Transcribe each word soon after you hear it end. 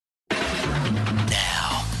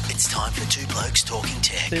time for Two Blokes Talking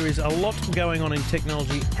Tech. There is a lot going on in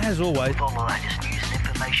technology, as always. All the latest news and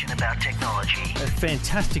information about technology. It's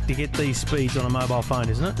fantastic to get these speeds on a mobile phone,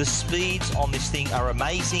 isn't it? The speeds on this thing are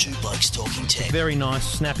amazing. Two Blokes Talking Tech. Very nice,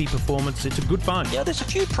 snappy performance. It's a good phone. Yeah, there's a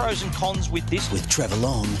few pros and cons with this. With Trevor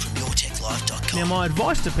Long from YourTechLife.com. Now, my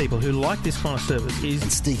advice to people who like this kind of service is...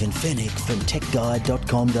 And Stephen Fennick from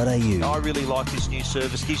TechGuide.com.au. I really like this new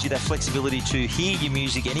service. Gives you that flexibility to hear your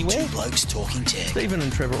music anywhere. Two Blokes Talking Tech. Stephen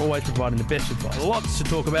and Trevor always providing the best advice. Lots to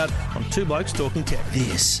talk about on Two Blokes Talking Tech.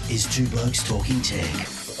 This is Two Blokes Talking Tech.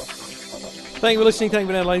 Thank you for listening. Thank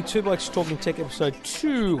you for Adelaide. Two Blokes Talking Tech, episode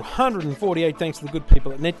 248. Thanks to the good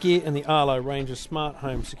people at Netgear and the Arlo range of smart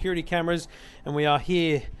home security cameras. And we are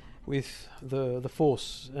here with the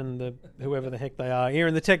Force and whoever the heck they are here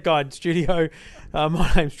in the Tech Guide studio.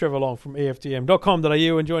 My name's Trevor Long from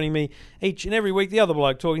EFTM.com.au, and joining me each and every week, the other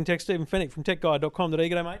bloke talking tech, Stephen Fennick from TechGuide.com.au.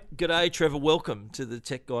 G'day, mate. G'day, Trevor. Welcome to the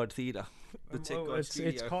Tech Guide Theatre. The Tech Guide It's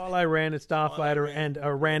studio. Kylo Ren, it's Darth Vader, and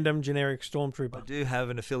a random generic stormtrooper. I do have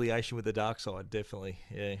an affiliation with the dark side, definitely.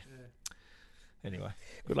 Yeah. Anyway.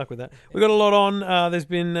 Good luck with that. We've got a lot on. There's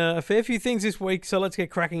been a fair few things this week, so let's get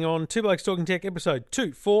cracking on. Two Blokes Talking Tech, episode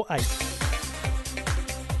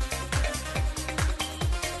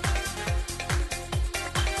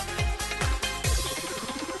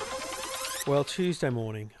 248. Well, Tuesday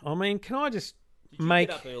morning. I mean, can I just Did you make...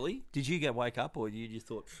 get up early? Did you wake up, or you just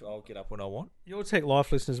thought, I'll get up when I want? Your Tech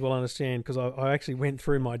Life listeners will understand, because I actually went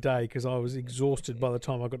through my day because I was exhausted by the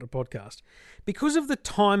time I got to podcast. Because of the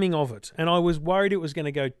timing of it, and I was worried it was going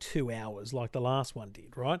to go 2 hours like the last one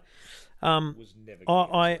did, right? Was never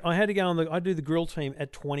gonna I had to go on I do the grill team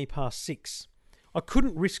at 6:20. I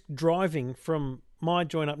couldn't risk driving from my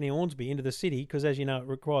joint up near Hornsby into the city because, as you know, it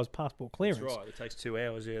requires passport clearance. That's right. It takes 2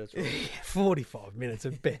 hours. Yeah, that's right. 45 minutes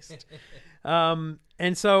at best. And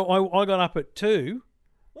so I got up at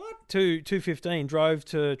 2:15, drove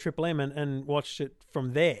to Triple M and watched it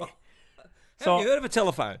from there. Have you heard of a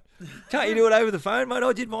telephone? Can't you do it over the phone, mate?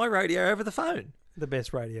 I did my radio over the phone. The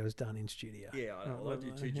best radio is done in studio. Yeah, I know. I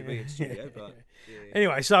do 2GB in studio, but... Yeah.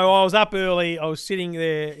 Anyway, so I was up early. I was sitting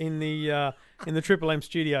there in the Triple M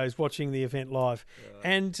studios watching the event live.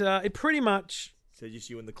 And it pretty much... So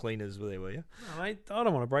just you and the cleaners were there, were you? No, mate, I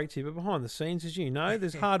don't want to break to you, but behind the scenes, as you know,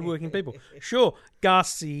 there's hard-working people. Sure,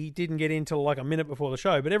 Gussie didn't get in till like a minute before the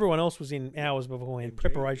show, but everyone else was in hours beforehand.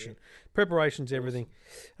 Preparation. Yeah. Preparation's everything.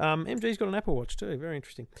 MG's got an Apple Watch too. Very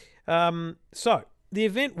interesting. So the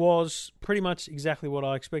event was pretty much exactly what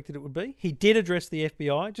I expected it would be. He did address the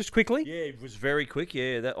FBI, just quickly. Yeah, it was very quick.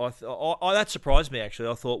 Yeah, that surprised me actually.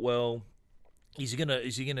 I thought, well, is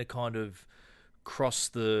he gonna kind of cross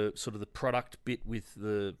the sort of the product bit with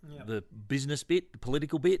the business bit, the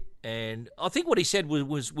political bit? And I think what he said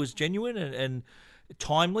was genuine and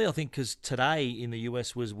timely. I think because today in the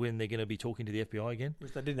US was when they're going to be talking to the FBI again,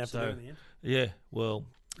 Which they didn't have to do in the end. Yeah, well.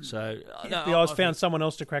 So The FBI's found someone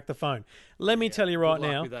else to crack the phone. Let me tell you right good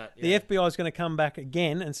luck now, with that, the FBI is going to come back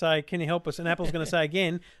again and say, can you help us? And Apple's going to say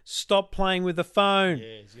again, stop playing with the phone.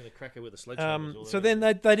 Yeah, he's going to crack it with a sledgehammer. So then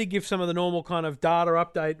they did give some of the normal kind of data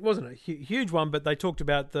update. It wasn't a huge one, but they talked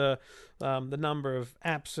about the number of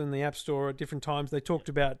apps in the App Store at different times. They talked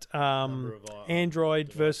about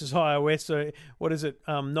Android versus iOS. So what is it?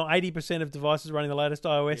 Not 80% of devices running the latest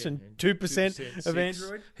iOS and 2% of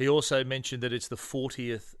Android. He also mentioned that it's the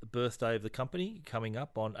 40th birthday of the company coming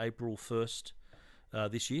up on April 1st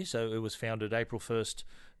this year. So it was founded April 1st,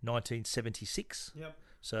 1976. Yep.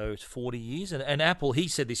 So it's 40 years. And Apple, he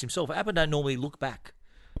said this himself, Apple don't normally look back.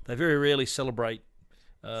 They very rarely celebrate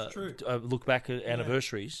look back at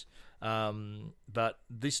anniversaries. But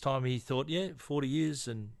this time he thought, 40 years.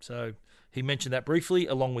 And so he mentioned that briefly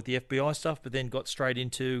along with the FBI stuff, but then got straight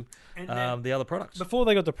into the other products. Before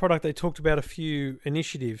they got the product, they talked about a few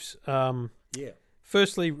initiatives.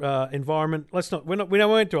 Firstly, environment. We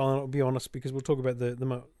won't do it, I'll be honest, because we'll talk about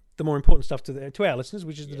the more important stuff to our listeners,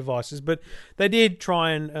 which is the devices. But they did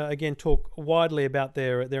try and, again, talk widely about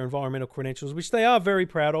their environmental credentials, which they are very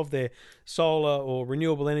proud of, their solar or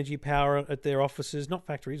renewable energy power at their offices, not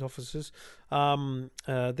factories, offices, their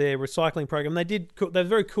recycling program. They have a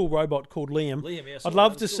very cool robot called Liam. I'd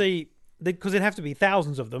love to see... Because it'd have to be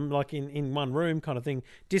thousands of them, like in one room kind of thing,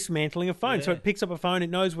 dismantling a phone. Yeah. So it picks up a phone,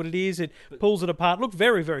 it knows what it is, it pulls it apart. Look,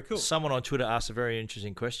 very, very cool. Someone on Twitter asked a very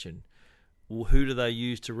interesting question. Well, who do they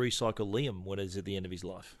use to recycle Liam when he's at the end of his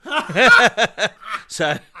life?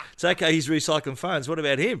 So it's okay, he's recycling phones. What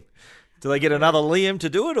about him? Do they get another Liam to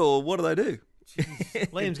do it, or what do they do?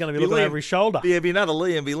 Liam's going to be looking over his shoulder. Yeah, be another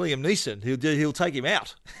Liam, be Liam Neeson. He'll take him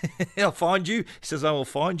out. I'll find you. He says, I will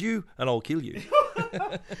find you and I'll kill you.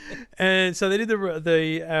 And so they did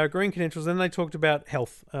the green credentials. Then they talked about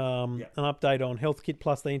health, an update on Health Kit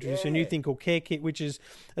Plus. They introduced a new thing called Care Kit, which is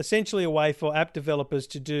essentially a way for app developers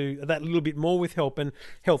to do that little bit more with health. And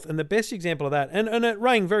the best example of that, and it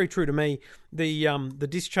rang very true to me, the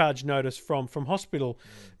discharge notice from hospital.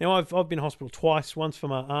 Now I've been to hospital twice, once for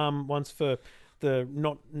my arm, once for the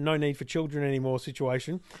no need for children anymore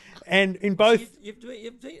situation, and in both. I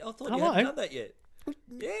thought you hadn't done that yet.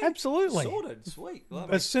 Yeah, absolutely. Sorted, sweet. Well,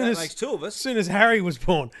 As makes two of us. As soon as Harry was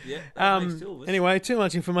born. Yeah, that makes two of us. Anyway, too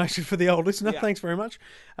much information for the old listener. Thanks very much.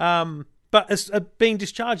 But as being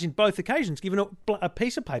discharged in both occasions, given a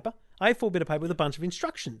piece of paper, A4 bit of paper with a bunch of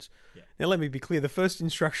instructions. Yeah. Now, let me be clear, the first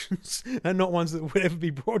instructions are not ones that would ever be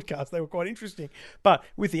broadcast. They were quite interesting. But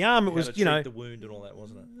with the arm, it was, treat the wound and all that,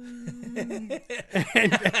 wasn't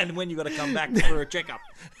it? and when you got to come back for a checkup.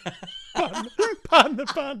 Pardon the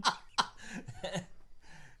pun.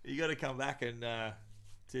 You got to come back and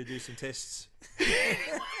to do some tests.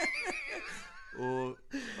 Or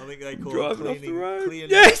I think they call driving it off the road. Clearing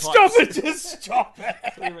Yeah, the stop pipes. it! Just stop it.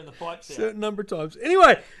 Clearing the pipes out. Certain number of times.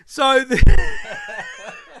 Anyway, so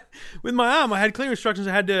with my arm, I had clear instructions.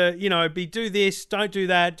 I had to, do this, don't do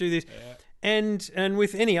that, do this. Yeah. And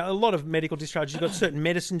with a lot of medical discharges, you've got certain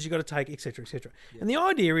medicines you've got to take, etc., etc. Yeah. And the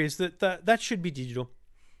idea is that should be digital,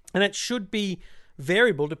 and it should be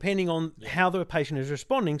variable depending on how the patient is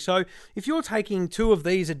responding. So if you're taking 2 of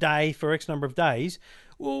these a day for X number of days,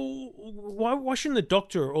 well, why shouldn't the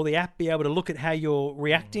doctor or the app be able to look at how you're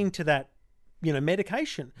reacting to that,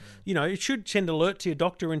 medication? It should send an alert to your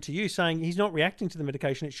doctor and to you saying he's not reacting to the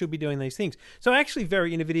medication. It should be doing these things. So actually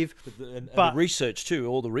very innovative. And the research too,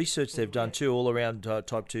 all the research they've done too, all around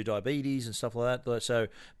type 2 diabetes and stuff like that. So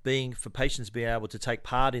for patients being able to take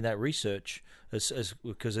part in that research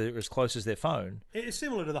because they're as close as their phone. It's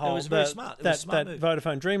similar to the whole it was very smart. It was a smart move.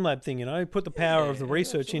 Vodafone Dreamlab thing, put the power of the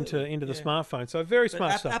research into the smartphone. So very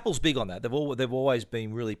smart stuff. Apple's big on that. They've always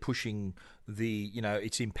been really pushing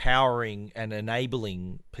it's empowering and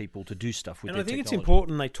enabling people to do stuff with their technology. And I think it's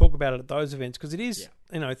important they talk about it at those events because it is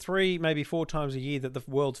 3, maybe 4 times a year that the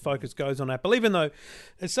world's focus goes on Apple. Even though,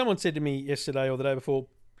 as someone said to me yesterday or the day before,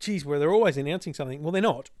 geez, where they're always announcing something. Well, they're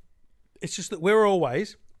not. It's just that we're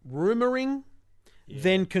always rumouring,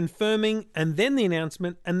 then confirming, and then the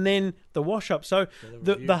announcement, and then the wash-up. So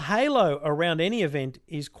the halo around any event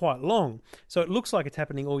is quite long. So it looks like it's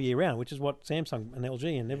happening all year round, which is what Samsung and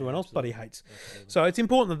LG and everyone else bloody hates. Absolutely. So it's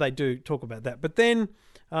important that they do talk about that. But then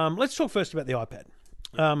let's talk first about the iPad.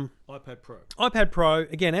 iPad Pro. iPad Pro,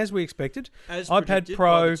 again, as we expected. As iPad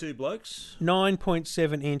Pro, by the 2 blokes.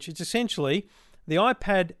 9.7 inch. It's essentially the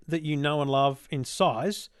iPad that you know and love in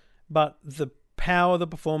size, but the power, the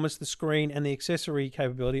performance, the screen, and the accessory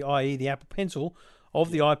capability, i.e. the Apple Pencil, of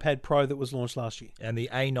the iPad Pro that was launched last year. And the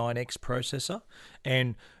A9X processor.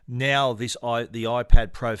 And now the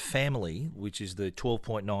iPad Pro family, which is the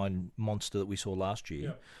 12.9 monster that we saw last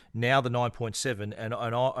year, now the 9.7.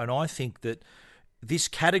 And I think that this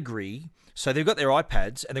category... So they've got their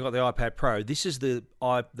iPads and they've got the iPad Pro. This is the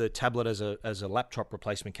tablet as a laptop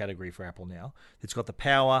replacement category for Apple now. It's got the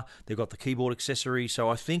power. They've got the keyboard accessory. So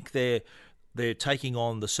I think they're taking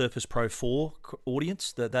on the Surface Pro 4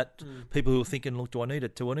 audience. That people who are thinking, look, do I need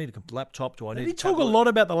a laptop? Do I need? They talk a lot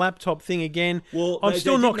about the laptop thing again. Well, I'm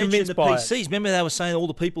still not convinced by PCs. Remember they were saying all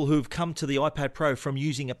the people who've come to the iPad Pro from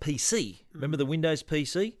using a PC. Remember the Windows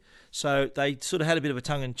PC? So they sort of had a bit of a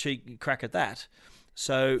tongue-in-cheek crack at that.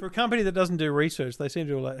 So for a company that doesn't do research, they seem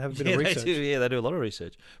to have a bit of research. They do a lot of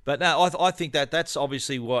research. But no, I think that's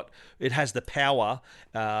obviously what it has the power.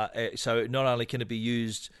 So not only can it be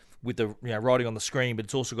used with the writing on the screen, but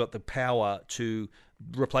it's also got the power to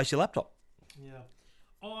replace your laptop. Yeah,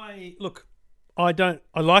 I like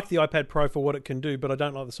the iPad Pro for what it can do, but I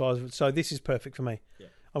don't like the size of it. So this is perfect for me. Yeah.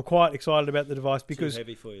 I'm quite excited about the device because too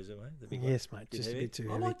heavy for you, is it, mate? The big yes, mate, just heavy? A bit too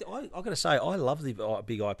heavy. I've got to say, I love the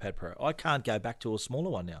big iPad Pro. I can't go back to a smaller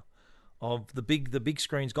one now. The big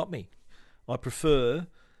screen's got me. I prefer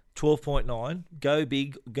 12.9. Go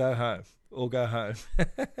big, go home, or go home.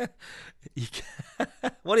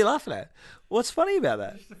 What are you laughing at? What's funny about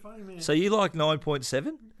that? Just a funny man. So you like 9.7?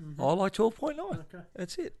 Mm-hmm. I like 12.9. Okay.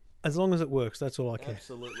 That's it. As long as it works, that's all I care.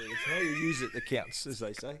 Absolutely. It's how you use it that counts, as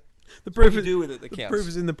they say. The proof is, do with it that counts. Proof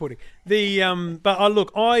is in the pudding. But I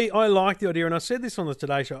like the idea, and I said this on the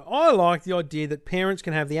Today Show. I like the idea that parents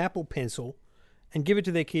can have the Apple Pencil and give it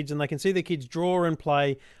to their kids, and they can see their kids draw and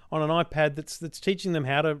play on an iPad that's teaching them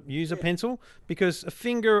how to use a pencil, because a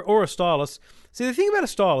finger or a stylus. See, the thing about a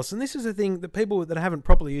stylus, and this is the thing that people that haven't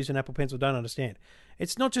properly used an Apple Pencil don't understand.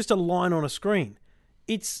 It's not just a line on a screen.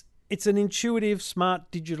 It's an intuitive,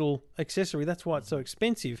 smart digital accessory. That's why it's so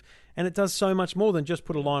expensive. and it does so much more than just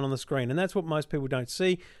put a line on the screen, and that's what most people don't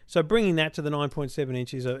see. So bringing that to the 9.7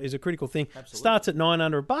 inch is a critical thing. Absolutely. Starts at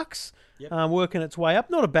 $900, working its way up.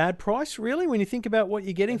 Not a bad price, really, when you think about what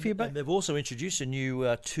you're getting for your. And they've also introduced a new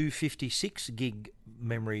 256 gig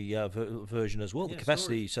memory version as well. The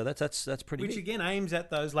capacity, so that's pretty. Which big. again aims at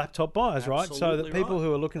those laptop buyers, right? So that Absolutely people right.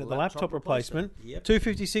 who are looking at the laptop replacement, Yep.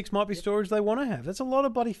 256 might be storage they want to have. That's a lot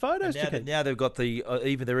of bloody photos And to keep. now they've got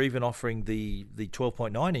they're even offering the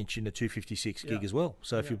 12.9 inch in the 256 gig as well.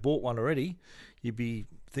 So if you bought one already, you'd be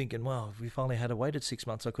thinking, well, if we only had waited 6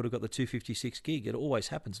 months, I could have got the 256 gig. It always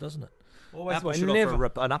happens, doesn't it? Always Apple the way. should Never.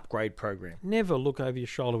 offer an upgrade program. Never look over your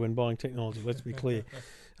shoulder when buying technology, let's be clear.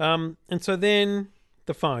 And so then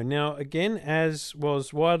the phone. Now, again, as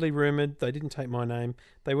was widely rumoured, they didn't take my name.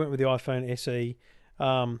 They went with the iPhone SE.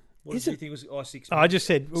 What did you think was i6? I just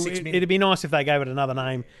said 6 minute. it'd be nice if they gave it another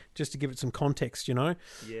name just to give it some context, you know.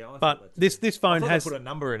 Yeah, But this phone I has... put a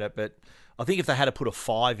number in it, but I think if they had to put a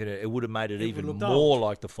 5 in it, it would have made it even look more old.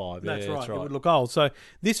 like the 5. That's Yeah, right. It would look old. So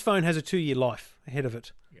this phone has a 2-year life ahead of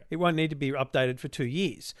it. Yeah. It won't need to be updated for 2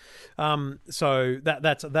 years. So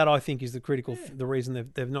that I think is the critical the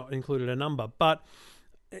reason they've not included a number. But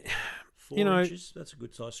 4 you know, inches, that's a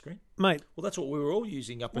good size screen. mate, Well, that's what we were all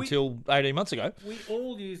using up until 18 months ago. we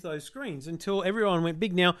all use those screens until everyone went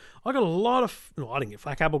big. Now, I got a lot of... No, I didn't get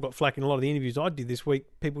flack. Apple got flack in a lot of the interviews I did this week.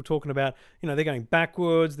 People talking about, they're going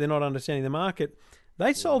backwards. They're not understanding the market.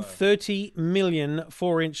 They sold 30 million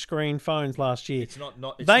 4-inch screen phones last year. It's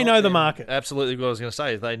not They know the them. market. Absolutely what I was going to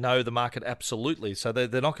say. They know the market absolutely. So they're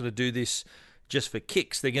not going to do this just for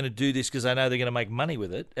kicks. They're going to do this because they know they're going to make money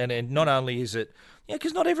with it. And not only is it...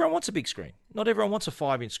 because not everyone wants a big screen. Not everyone wants a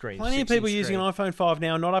 5-inch screen. Plenty of 6-inch people using an screen. iPhone 5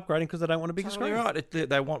 now not upgrading because they don't want a bigger Totally screen. right.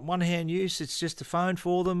 They want one-hand use. It's just a phone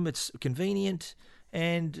for them. It's convenient.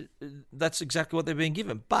 And that's exactly what they're being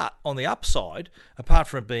given. But on the upside, apart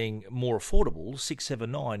from it being more affordable,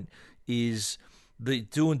 679 is the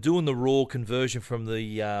doing the raw conversion from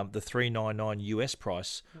the $399 US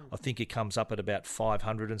price. I think it comes up at about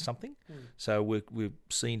 500 and something. So we're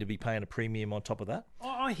seen to be paying a premium on top of that.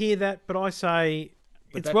 I hear that, but I say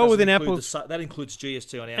But it's that well doesn't within include Apple's... that includes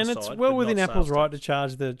GST on our And side. it's well but within not Apple's sales right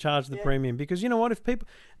tax. to charge the premium, because you know what? If people...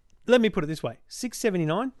 Let me put it this way.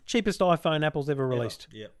 $679, cheapest iPhone Apple's ever released.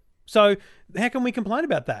 Yeah. So how can we complain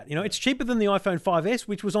about that? It's cheaper than the iPhone 5S,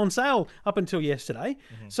 which was on sale up until yesterday.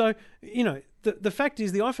 Mm-hmm. So, the fact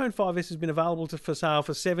is the iPhone 5S has been available for sale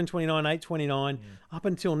for $729, $829 up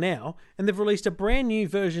until now, and they've released a brand new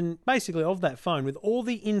version basically of that phone with all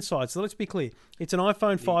the insides. So let's be clear. It's an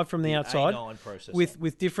iPhone 5 from the outside A9 processor.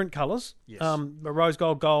 with different colours. Yes. The rose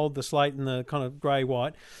gold, the slate, and the kind of grey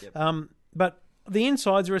white. But the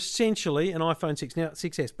insides are essentially an iPhone 6 now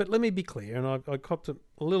 6S. But let me be clear, and I copped a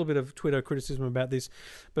little bit of Twitter criticism about this,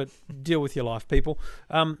 but deal with your life, people.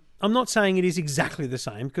 I'm not saying it is exactly the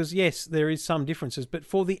same, because yes, there is some differences, but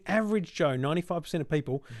for the average Joe, 95% of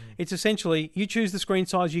people, it's essentially you choose the screen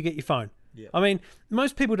size, you get your phone. Yeah. I mean,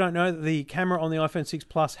 most people don't know that the camera on the iPhone 6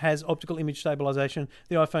 Plus has optical image stabilization.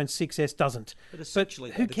 The iPhone 6S doesn't. But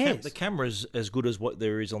essentially, who cares? The camera's as good as what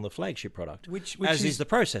there is on the flagship product, Which as is the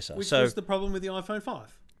processor. Which so was the problem with the iPhone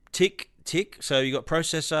 5. tick. So you got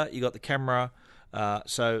processor, you got the camera.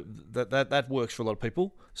 So that works for a lot of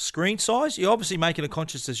people. Screen size, you're obviously making a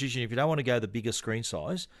conscious decision. If you don't want to go the bigger screen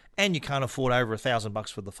size and you can't afford over $1,000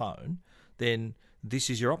 for the phone, then this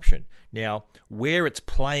is your option. Now, where it's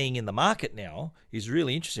playing in the market now is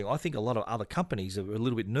really interesting. I think a lot of other companies are a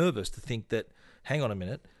little bit nervous to think that, hang on a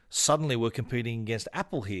minute, suddenly we're competing against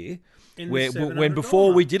Apple here, In the when $700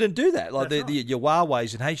 before we didn't do that. Like That's your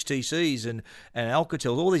Huawei's and HTC's and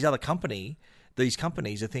Alcatels, all these other these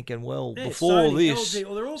companies are thinking, well, Yeah, before Sony, this, LG,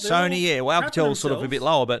 well, they're all Sony, well, crapping Alcatel's sort of a bit themselves.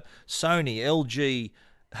 lower, but Sony, LG,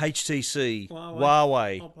 HTC,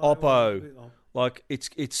 Huawei, Oppo. Like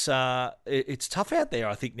it's tough out there.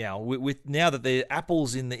 I think now with now that the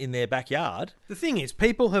Apple's in their backyard. The thing is,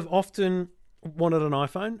 people have often wanted an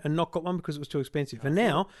iPhone and not got one because it was too expensive. And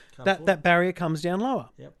now that barrier comes down lower.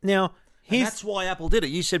 Yep. Now, And that's why Apple did it.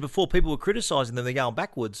 You said before people were criticising them, they're going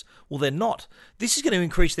backwards. Well, they're not. This is going to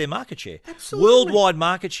increase their market share. Absolutely. Worldwide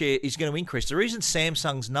market share is going to increase. The reason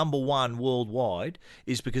Samsung's number one worldwide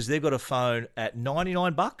is because they've got a phone at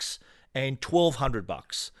 $99 and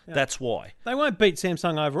 $1,200. That's why. they won't beat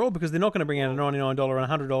Samsung overall because they're not going to bring out a $99 and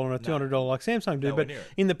a $100 and a $200 like Samsung do. Nowhere But near it.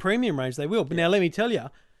 in the premium range, they will. But now let me tell you,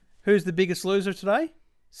 who's the biggest loser today?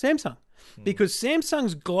 Samsung. because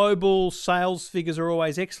Samsung's global sales figures are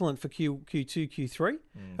always excellent for Q2, Q3.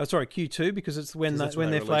 Q2 because it's when that's when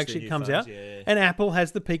when they their release their flagship new comes phones, out. yeah. And Apple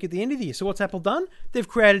has the peak at the end of the year. So what's Apple done? They've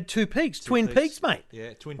created two peaks, Twin Peaks, mate.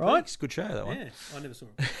 Yeah, Twin Right? Peaks. Good show, that one. Yeah, I never saw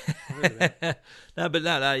it. I heard about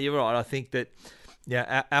it. No, you're right. I think that,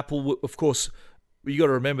 Apple, of course, you got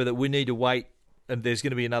to remember that we need to wait, and there's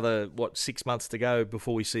going to be another 6 months to go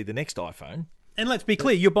before we see the next iPhone. And let's be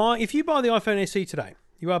clear, if you buy the iPhone SE today,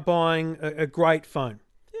 you are buying a great phone.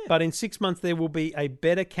 Yeah. But in 6 months, there will be a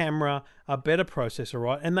better camera, a better processor,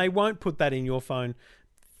 right? And they won't put that in your phone.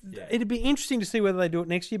 Yeah. It'd be interesting to see whether they do it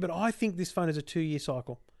next year, but I think this phone is a 2-year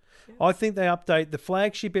cycle. Yeah. I think they update the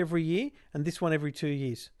flagship every year and this one every 2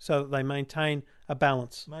 years so that they maintain a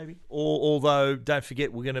balance. Maybe. Although, don't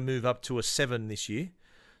forget, we're going to move up to a 7 this year.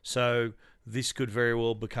 So this could very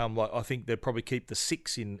well become I think they'll probably keep the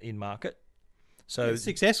 6 in market. So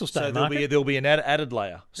the 6S will stay in market. There'll be an added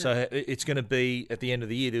layer. Yeah. So it's going to be, at the end of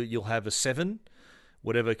the year, you'll have a 7,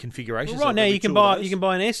 whatever configuration. Well, right now you can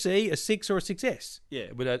buy an SE, a 6 or a 6S. Yeah,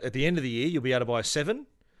 but at the end of the year, you'll be able to buy a 7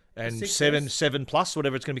 and 6S. 7 plus,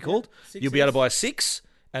 whatever it's going to be called. 6S. You'll be able to buy a 6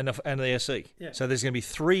 and the SE. Yeah. So there's going to be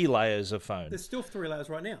 3 layers of phone. There's still 3 layers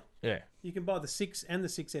right now. Yeah. You can buy the 6 and the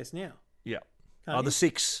 6S now. Yeah. Can't the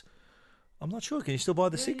 6. I'm not sure. Can you still buy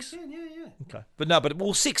the 6? You can, yeah. Okay. But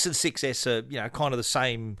 6 and 6S are, kind of the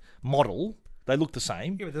same model. They look the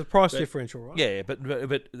same. Yeah, but there's a price differential, right? Yeah, but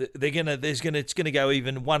it's gonna go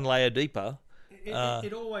even one layer deeper.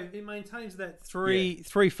 It always maintains that three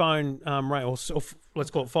phone range, or let's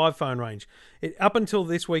call it 5 phone range. Up until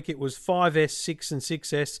this week, it was 5S, 6 and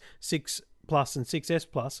 6S, 6 Plus and 6S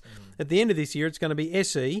Plus. At the end of this year, it's going to be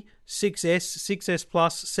SE, 6S, 6S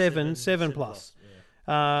Plus, 7 Plus.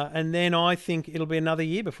 And then I think it'll be another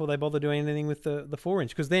year before they bother doing anything with the 4-inch.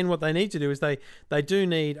 Because then what they need to do is they do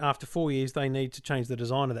need, after 4 years, they need to change the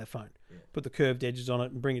design of that phone. Yeah. Put the curved edges on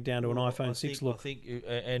it and bring it down to an iPhone 6 look. I think,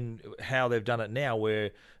 and how they've done it now,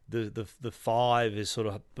 where the 5 has sort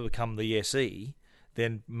of become the SE,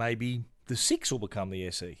 then maybe the 6 will become the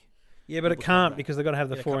SE. Yeah, but it can't because they've got to have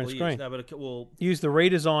the 4-inch screen. No, but use the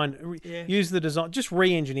redesign, use the design, just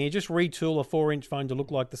re-engineer, just retool a 4-inch phone to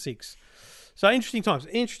look like the 6. So interesting times.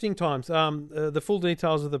 The full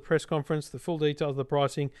details of the press conference, the full details of the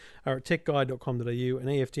pricing are at techguide.com.au and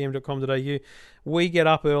EFTM.com.au. We get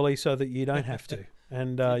up early so that you don't have to.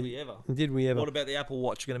 And Did we ever? What about the Apple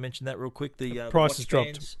Watch? You're going to mention that real quick. The price has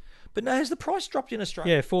dropped. Bands. But no, has the price dropped in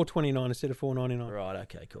Australia? Yeah, $4.29 instead of $4.99. Right,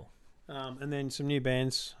 okay, cool. And then some new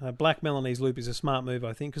bands. Black Melanese Loop is a smart move,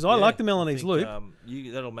 I think, because I like the Melanese Loop.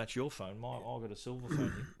 That'll match your phone. I've got a silver phone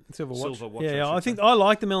here. Silver watch. Yeah, I think I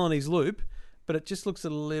like the Melanese Loop, but it just looks a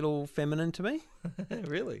little feminine to me.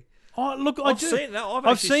 Really? Oh, look, I've seen that.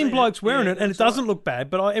 I've seen blokes wearing it, and it doesn't look bad.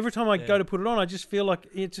 But every time I go to put it on, I just feel like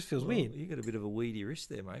it just feels weird. You got a bit of a weedy wrist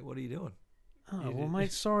there, mate. What are you doing? Oh well,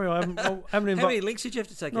 mate. Sorry, I haven't. How many links did you have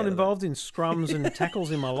to take out? Not involved in scrums and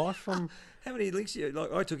tackles in my life. How many links?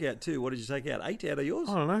 I took out 2. What did you take out? 8 out of yours?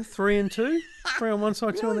 I don't know. 3 and 2. 3 on one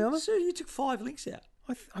side, 2 on the other. So you took 5 links out.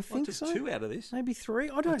 I think took so. 2 out of this. Maybe 3.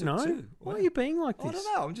 I don't know. 2. Why are you being like this? I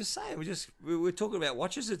don't know. I'm just saying. We're talking about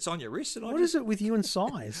watches. It's on your wrist. And what is it with you and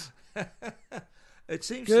size? It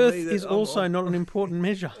seems girth to me that is also not an important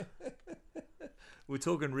measure. We're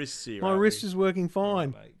talking wrists here. My wrist is working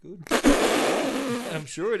fine. Mate, good. I'm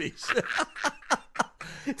sure it is.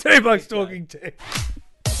 2 Blokes Talking Tech.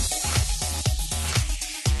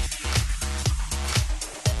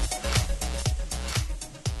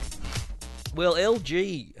 Well,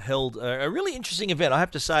 LG held a really interesting event. I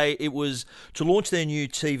have to say, it was to launch their new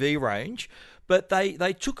TV range, but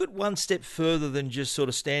they took it one step further than just sort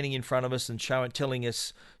of standing in front of us and telling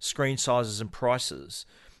us screen sizes and prices.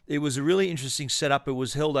 It was a really interesting setup. It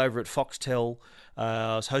was held over at Foxtel. It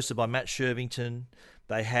was hosted by Matt Shervington.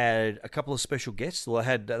 They had a couple of special guests. Well,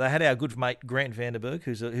 they had our good mate Grant Vanderberg,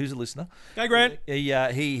 who's a listener. Hey, Grant.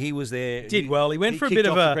 He was there. Did well. He went for a bit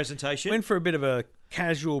of a presentation. Went for a bit of a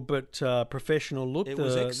casual but professional look. It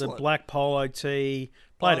was excellent. The black polo tee.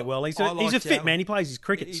 Played it well. He's a fit man. He plays his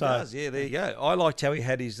cricket. He does, yeah, there you go. I liked how he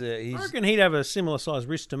had his... I reckon he'd have a similar size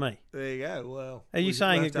wrist to me. There you go. Well, are you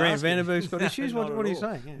saying that Grant Vanderberg's got issues? What are you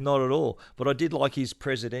saying? Yeah. Not at all. But I did like his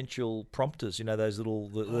presidential prompters, those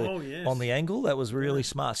little... on the angle. That was really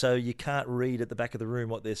smart. So you can't read at the back of the room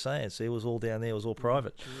what they're saying. So it was all down there. It was all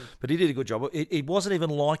private. But he did a good job. It wasn't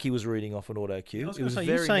even like he was reading off an auto cue. It was very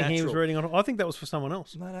natural. Saying he was reading on... I think that was for someone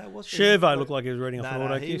else. No, it was... Shervo looked like he was reading off an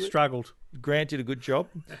auto cue. Struggled. Grant did a good job.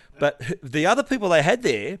 But the other people they had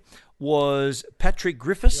there was Patrick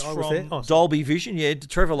Griffiths I was there. from Oh, sorry. Dolby Vision. Yeah,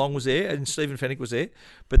 Trevor Long was there and Stephen Fennick was there.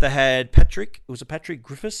 But they had Patrick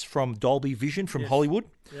Griffiths from Dolby Vision from Hollywood.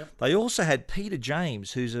 Yep. They also had Peter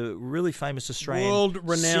James, who's a really famous Australian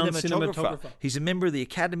World-renowned cinematographer. He's a member of the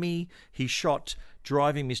Academy. He shot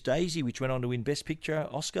Driving Miss Daisy, which went on to win Best Picture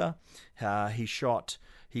Oscar.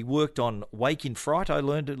 He worked on Wake in Fright. I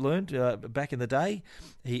learned back in the day.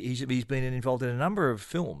 He's been involved in a number of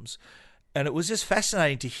films, and it was just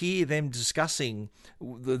fascinating to hear them discussing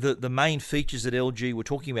the main features that LG were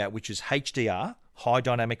talking about, which is HDR, high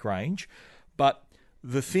dynamic range, but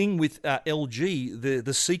the thing with LG,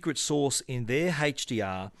 the secret sauce in their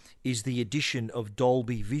HDR is the addition of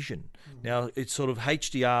Dolby Vision. Now, it's sort of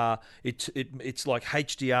HDR, it's like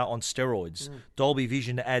HDR on steroids. Dolby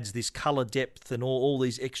Vision adds this color depth and all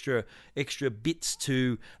these extra bits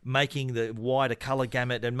to making the wider color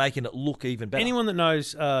gamut and making it look even better. Anyone that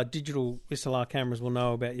knows digital SLR cameras will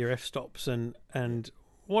know about your f-stops. And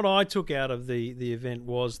what I took out of the event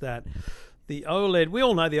was that the OLED, we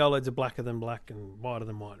all know the OLEDs are blacker than black and whiter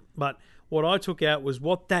than white. But what I took out was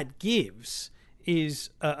what that gives is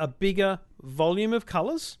a bigger volume of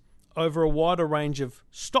colours over a wider range of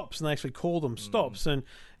stops, and they actually call them stops. And,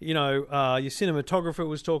 you know, your cinematographer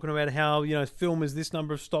was talking about how, you know, film is this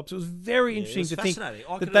number of stops. It was very interesting to think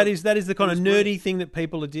that is the kind of nerdy thing that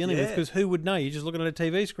people are dealing with, because who would know? You're just looking at a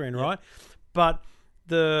TV screen, right? But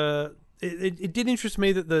it did interest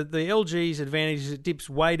me that the LG's advantage is it dips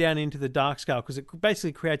way down into the dark scale, because it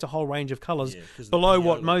basically creates a whole range of colours below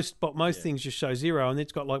what most things just show zero, and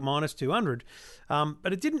it's got like minus 200.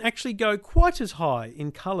 But it didn't actually go quite as high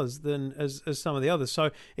in colours than as some of the others.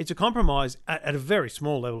 So it's a compromise at a very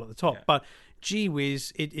small level at the top. Yeah. But gee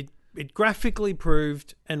whiz, it graphically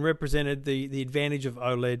proved and represented the advantage of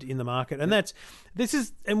OLED in the market. And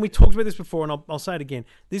and we talked about this before, and I'll say it again.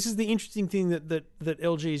 This is the interesting thing that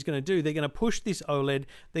LG is going to do. They're going to push this OLED.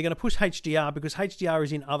 They're going to push HDR, because HDR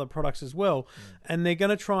is in other products as well. And they're going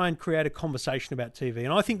to try and create a conversation about TV.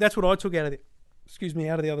 And I think that's what I took out of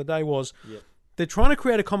the other day was they're trying to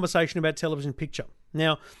create a conversation about television picture.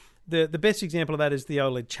 Now, the best example of that is the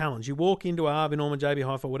OLED challenge. You walk into a Harvey Norman, JB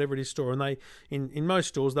Hi-Fi, whatever it is store, and they in most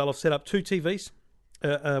stores they'll have set up two TVs,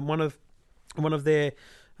 one of their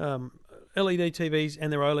LED TVs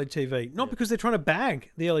and their OLED TV. Not because they're trying to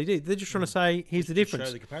bag the LED, they're just trying to say here's the difference.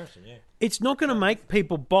 Show the comparison, yeah. It's not going to make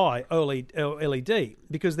people buy LED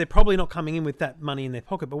because they're probably not coming in with that money in their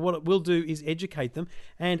pocket. But what it will do is educate them,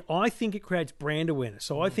 and I think it creates brand awareness.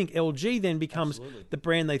 So I think LG then becomes the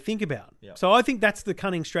brand they think about. Yep. So I think that's the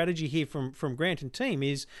cunning strategy here from Grant and team,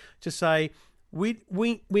 is to say we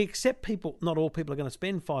accept people. Not all people are going to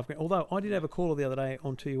spend $5,000. Although I did have a caller the other day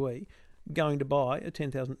on TUE going to buy a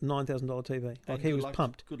 $9,000 TV. Like, he was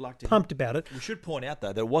pumped. Good luck to pumped him. about it. We should point out,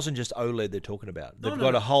 though, that it wasn't just OLED they're talking about. They've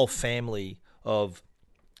got a whole family of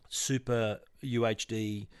Super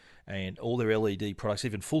UHD and all their LED products,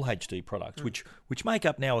 even full HD products, which make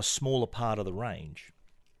up now a smaller part of the range.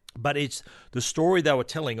 But it's the story they were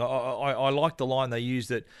telling. I like the line they used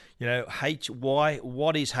that, you know,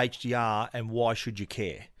 what is HDR and why should you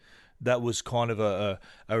care? That was kind of a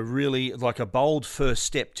really like a bold first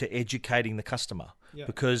step to educating the customer,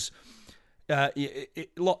 because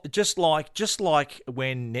just like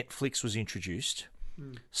when Netflix was introduced,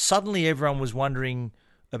 suddenly everyone was wondering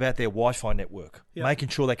about their Wi-Fi network, making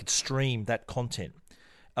sure they could stream that content.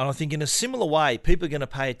 And I think in a similar way, people are going to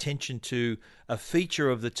pay attention to a feature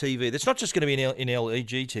of the TV that's not just going to be in LG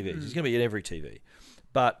TVs. It's going to be in every TV,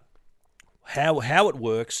 but how it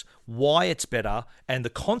works, why it's better, and the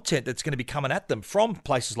content that's going to be coming at them from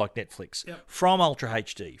places like Netflix, from Ultra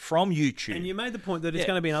HD, from YouTube. And you made the point that it's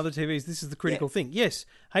going to be in other TVs. This is the critical thing. Yes,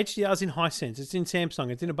 HDR is in Hisense, it's in Samsung,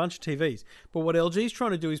 it's in a bunch of TVs. But what LG is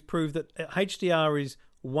trying to do is prove that HDR is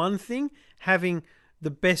one thing, having the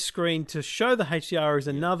best screen to show the HDR is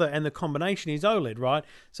another, and the combination is OLED, right?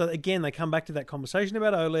 So again, they come back to that conversation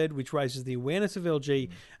about OLED, which raises the awareness of LG,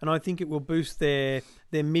 and I think it will boost their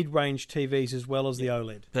mid-range TVs as well as the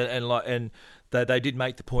OLED. And they did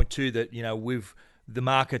make the point too that, you know, with the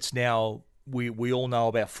markets now, we all know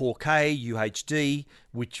about 4K, UHD,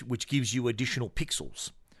 which gives you additional pixels.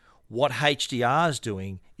 What HDR is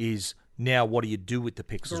doing is, now, what do you do with the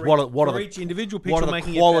pixels? What are each individual pixel, what are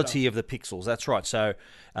the quality of the pixels? That's right. So,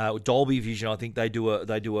 Dolby Vision, I think they do a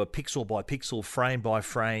pixel by pixel, frame by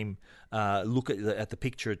frame look at the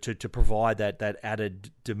picture to provide that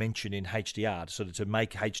added dimension in HDR, sort of to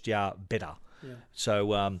make HDR better.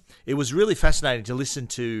 So it was really fascinating to listen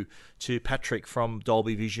to Patrick from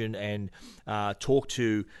Dolby Vision and talk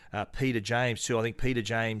to Peter James too. I think Peter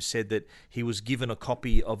James said that he was given a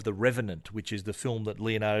copy of The Revenant, which is the film that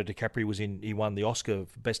Leonardo DiCaprio was in. He won the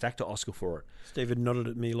Best Actor Oscar for it. Stephen nodded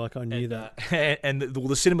at me like I knew that. And the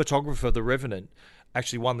cinematographer of The Revenant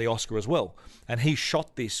actually won the Oscar as well. And he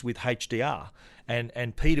shot this with HDR.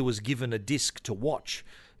 And Peter was given a disc to watch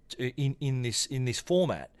in this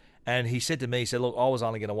format. And he said to me, he said, look, I was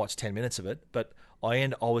only going to watch 10 minutes of it, but I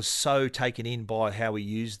was so taken in by how he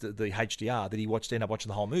used the HDR that he ended up watching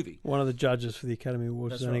the whole movie. One of the judges for the Academy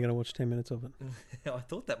Awards is only going to watch 10 minutes of it. I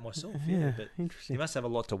thought that myself. Yeah, but interesting. He must have a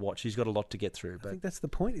lot to watch. He's got a lot to get through. But I think that's the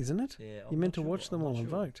point, isn't it? Yeah, you're meant to watch them all and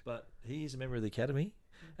vote. But he is a member of the Academy.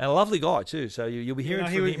 And a lovely guy too, so you'll be hearing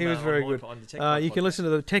from him. He was very good. You can listen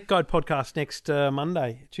to the Tech Guide podcast next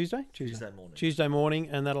Tuesday morning,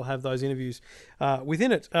 and that'll have those interviews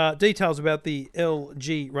within it. Details about the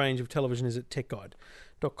LG range of television is at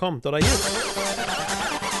techguide.com.au.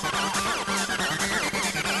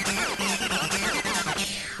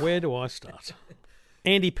 Where do I start?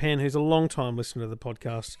 Andy Penn, who's a long-time listener to the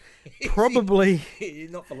podcast, probably...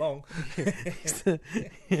 Not for long.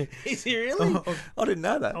 Is he really? I didn't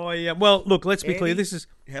know that. Oh, yeah. Well, look, let's be clear. This is...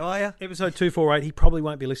 How are you? Episode 248. He probably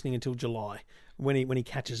won't be listening until July when he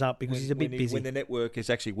catches up because he's a bit busy. When the network is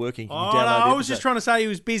actually working, can you download I was just trying to say he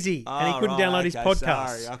was busy and he couldn't download his podcast.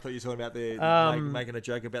 Sorry, I thought you were talking about making a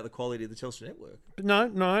joke about the quality of the Telstra network. No.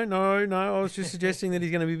 I was just suggesting that he's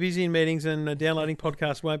going to be busy in meetings and downloading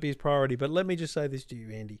podcasts won't be his priority. But let me just say this to you,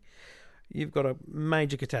 Andy. You've got a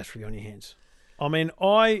major catastrophe on your hands. I mean,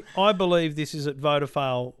 I believe this is at vote of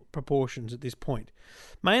fail proportions at this point,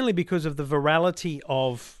 mainly because of the virality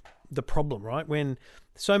of the problem, right? When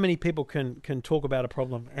so many people can talk about a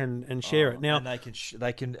problem and share it now, and they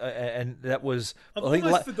can, and that was. I've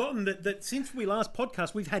almost forgotten that since we last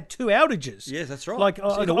podcast, we've had 2 outages. Yes, that's right. Like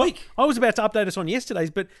in a week. I was about to update us on yesterday's,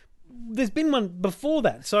 but there's been one before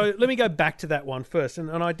that. So let me go back to that one first,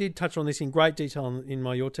 and I did touch on this in great detail in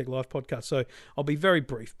my Your Tech Live podcast. So I'll be very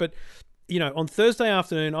brief, but. You know, on Thursday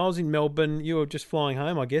afternoon, I was in Melbourne. You were just flying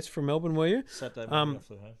home, I guess, from Melbourne, were you? Saturday morning, I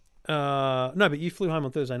flew home. No, but you flew home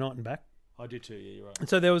on Thursday night and back. I did too, yeah, you're right. And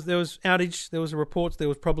so there was outage, there was reports, there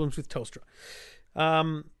was problems with Telstra.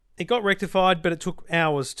 It got rectified, but it took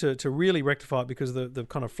hours to really rectify it because of the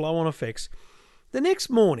kind of flow-on effects. The next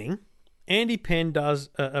morning, Andy Penn does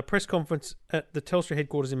a press conference at the Telstra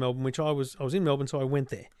headquarters in Melbourne, which I was in Melbourne, so I went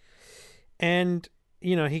there. And...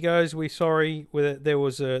 You know, he goes, "We're sorry. There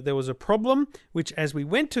was a problem, which as we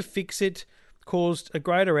went to fix it, caused a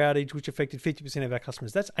greater outage, which affected 50% of our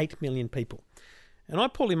customers. That's 8 million people." And I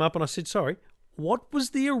pulled him up and I said, "Sorry, what was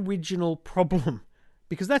the original problem?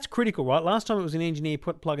 Because that's critical, right? Last time it was an engineer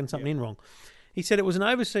plugging something in wrong." He said it was an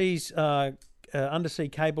overseas undersea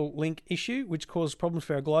cable link issue, which caused problems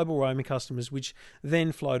for our global roaming customers, which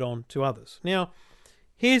then flowed on to others. Now,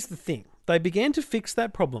 here's the thing: they began to fix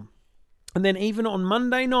that problem. And then even on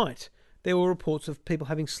Monday night, there were reports of people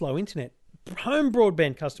having slow internet, home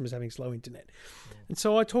broadband customers having slow internet. Yeah. And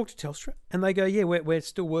so I talked to Telstra, and they go, "Yeah, we're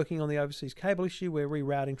still working on the overseas cable issue. We're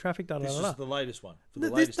rerouting traffic." This is the latest one.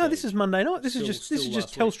 This is Monday night. This is just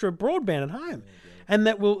Telstra broadband at home, and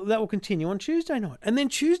that will continue on Tuesday night. And then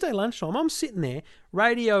Tuesday lunchtime, I'm sitting there,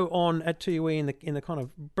 radio on at TUE in the kind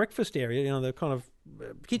of breakfast area, you know, the kind of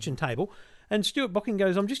kitchen table. And Stuart Bocking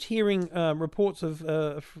goes, "I'm just hearing reports of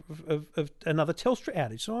another Telstra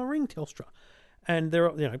outage." So I ring Telstra, and they're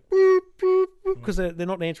because they're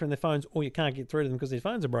not answering their phones, or you can't get through to them because their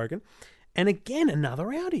phones are broken. And again, another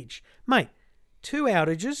outage, mate. 2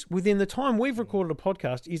 outages within the time we've recorded a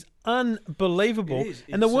podcast is unbelievable.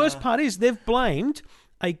 And the worst part is they've blamed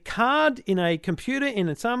a card in a computer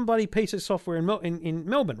in some bloody piece of software in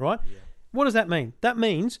Melbourne, right? Yeah. What does that mean? That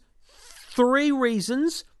means 3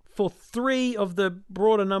 reasons for 3 of the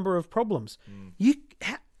broader number of problems.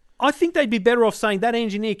 I think they'd be better off saying that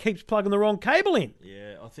engineer keeps plugging the wrong cable in.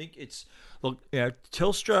 Yeah, I think it's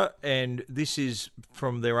Telstra, and this is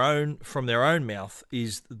from their own mouth,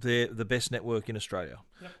 is the best network in Australia.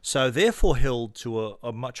 Yep. So therefore held to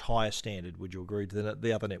a much higher standard. Would you agree than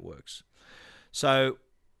the other networks? So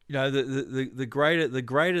you know the greater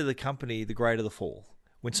the company, the greater the fall.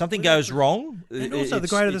 When something goes wrong, and also the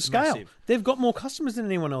greater the scale, massive. They've got more customers than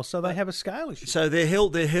anyone else, so they have a scale issue. So they're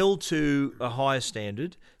held to a higher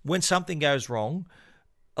standard. When something goes wrong,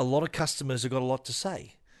 a lot of customers have got a lot to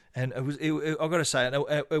say, and I've got to say,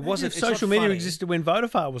 it wasn't. If social media existed when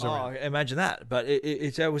Vodafone was around. Imagine that! But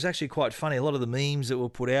it was actually quite funny. A lot of the memes that were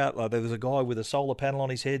put out, like there was a guy with a solar panel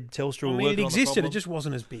on his head. Telstra were working on the problem. It existed. It just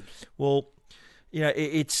wasn't as big. Well, you know,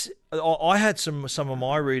 I had some of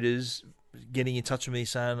my readers getting in touch with me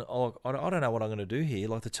saying, "Oh, I don't know what I'm going to do here.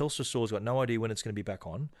 Like the Telstra store's got no idea when it's going to be back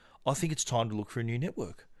on. I think it's time to look for a new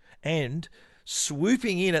network." And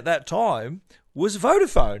swooping in at that time was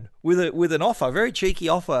Vodafone with an offer, a very cheeky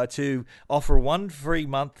offer to offer 1 free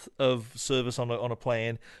month of service on a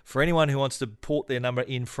plan for anyone who wants to port their number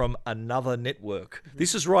in from another network. Mm-hmm.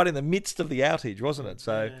 This is right in the midst of the outage, wasn't it?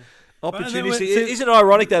 So opportunity. Isn't it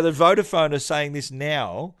ironic though that Vodafone is saying this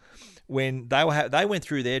now when they went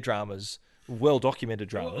through their dramas, well documented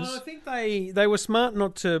dramas? Well, I think they were smart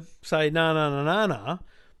not to say no.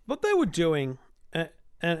 What they were doing.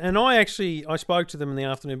 And I spoke to them in the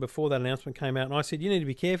afternoon before that announcement came out, and I said, you need to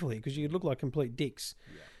be careful here because you look like complete dicks.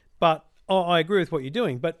 Yeah. But I agree with what you're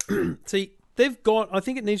doing. But see, I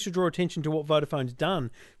think it needs to draw attention to what Vodafone's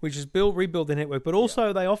done, which is rebuild their network, but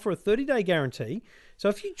also they offer a 30-day guarantee. So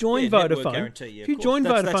if you join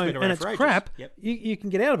Vodafone, and it's crap, you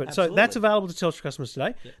can get out of it. Absolutely. So that's available to Telstra customers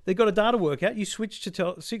today. Yep. They've got a data workout. You switch to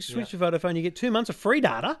Vodafone, you get 2 months of free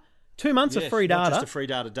data. 2 months of free data. Not just a free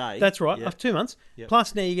data day. That's right, of 2 months. Yep.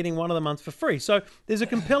 Plus now you're getting one of the months for free. So there's a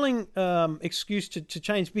compelling excuse to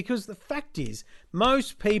change because the fact is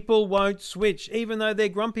most people won't switch, even though they're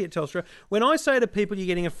grumpy at Telstra. When I say to people you're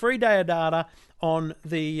getting a free day of data on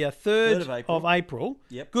the 3rd of April,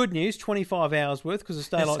 good news, 25 hours worth because of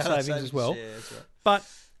daylight savings as well. Yeah, that's right.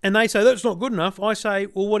 And they say, that's not good enough. I say,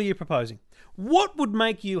 well, what are you proposing? What would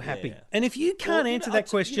make you happy? Yeah. And if you can't answer that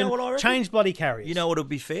question, change bloody carriers. You know what would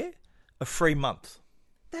be fair? A free month.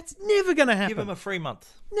 That's never going to happen. Give them a free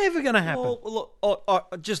month. Never going to happen. Well,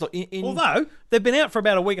 look, just look. Although they've been out for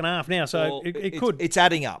about a week and a half now, so it could. It's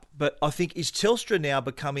adding up. But I think is Telstra now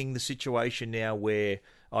becoming the situation now where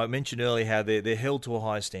I mentioned earlier how they're held to a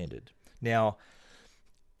higher standard. Now,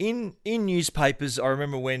 in newspapers, I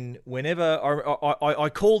remember whenever I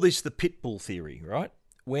call this the pit bull theory, right?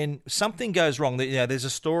 When something goes wrong, there's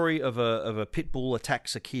a story of a pit bull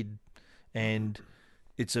attacks a kid, and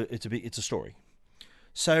it's a story.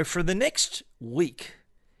 So for the next week,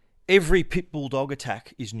 every pit bull dog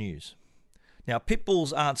attack is news. Now, pit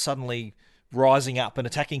bulls aren't suddenly rising up and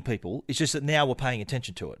attacking people. It's just that now we're paying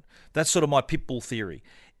attention to it. That's sort of my pit bull theory.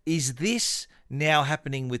 Is this now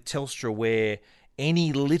happening with Telstra where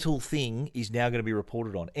any little thing is now going to be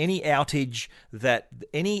reported on? Any outage that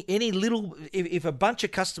any little, if a bunch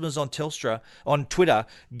of customers on Telstra, on Twitter,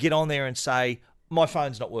 get on there and say, my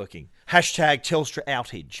phone's not working. Hashtag Telstra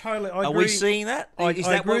outage. Totally, Are we seeing that? Is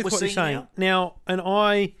that what we're seeing now? Now, and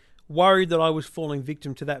I worried that I was falling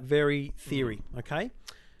victim to that very theory, okay?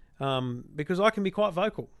 Because I can be quite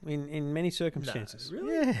vocal in many circumstances. No,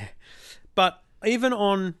 really? Yeah. But even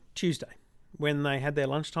on Tuesday, when they had their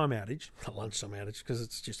lunchtime outage, because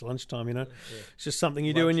it's just lunchtime, It's just something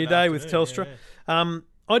you do in your day with Telstra. Yeah.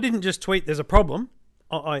 I didn't just tweet, there's a problem.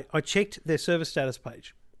 I checked their service status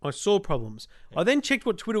page. I saw problems. I then checked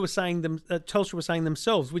what Twitter was saying, Telstra was saying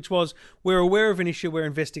themselves, which was, we're aware of an issue we're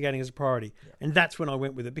investigating as a priority. Yeah. And that's when I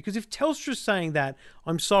went with it. Because if Telstra's saying that,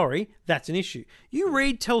 I'm sorry, that's an issue. You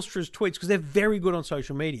read Telstra's tweets, because they're very good on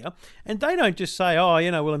social media, and they don't just say,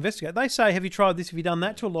 we'll investigate. They say, have you tried this, have you done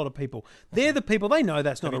that, to a lot of people. They're the people, they know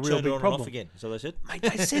that's not a real big problem. Off again? So they said? Mate,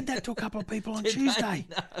 they said that to a couple of people on Tuesday.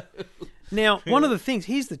 Now, one of the things,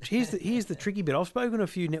 here's the tricky bit. I've spoken to a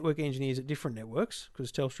few network engineers at different networks because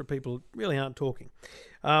Telstra people really aren't talking.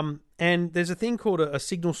 And there's a thing called a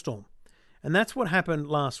signal storm. And that's what happened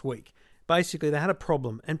last week. Basically, they had a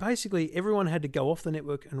problem. And basically, everyone had to go off the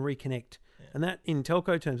network and reconnect. Yeah. And that, in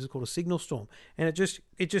telco terms, is called a signal storm. And it just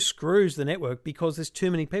screws the network because there's too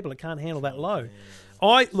many people. It can't handle that load.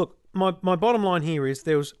 Yeah. My bottom line here is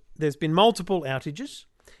there's been multiple outages.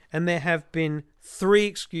 And there have been 3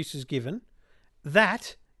 excuses given.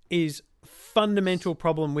 That is a fundamental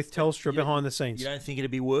problem with Telstra behind the scenes. You don't think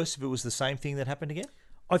it'd be worse if it was the same thing that happened again?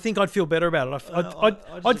 I think I'd feel better about it.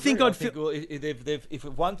 If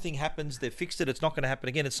one thing happens, they've fixed it. It's not going to happen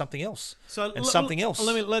again. It's something else.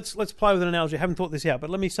 Let's play with an analogy. I haven't thought this out, but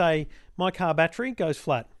let me say my car battery goes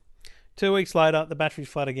flat. 2 weeks later, the battery's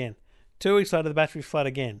flat again. 2 weeks later, the battery's flat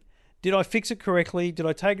again. Did I fix it correctly? Did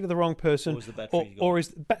I take it to the wrong person? Or was the battery gone?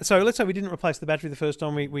 So let's say we didn't replace the battery the first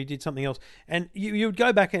time we did something else. And you would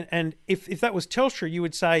go back and if that was Telstra, you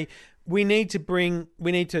would say, we need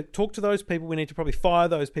to talk to those people. We need to probably fire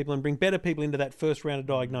those people and bring better people into that first round of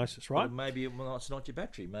diagnosis, right? Well, maybe it's not your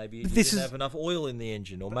battery. Maybe you didn't have enough oil in the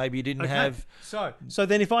engine, or maybe you didn't have. So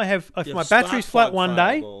then if my battery's flat one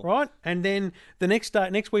day, right, and then the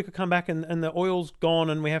next week I come back and the oil's gone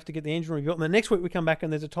and we have to get the engine rebuilt, and the next week we come back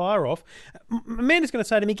and there's a tyre off, Amanda's going to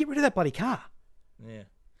say to me, "Get rid of that bloody car." Yeah,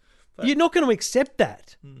 you're not going to accept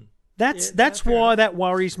that. That's why that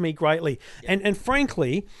worries me greatly, and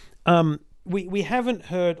frankly. we haven't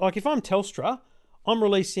heard, like if I'm Telstra, I'm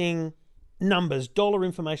releasing numbers, dollar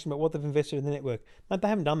information about what they've invested in the network. But they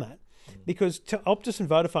haven't done that. Because Optus and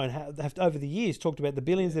Vodafone have over the years talked about the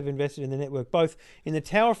billions they've invested in the network, both in the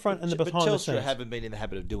tower front and the behind the scenes. But Telstra haven't been in the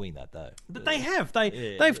habit of doing that, though. But they have.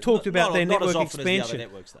 They've talked about their network expansion.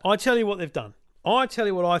 Networks, I tell you what they've done. I tell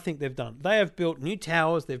you what I think they've done. They have built new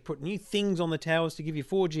towers. They've put new things on the towers to give you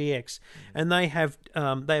 4GX, and they have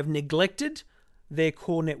neglected their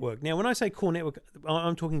core network. Now, when I say core network,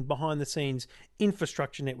 I'm talking behind the scenes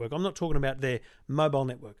infrastructure network. I'm not talking about their mobile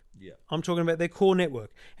network. Yeah. I'm talking about their core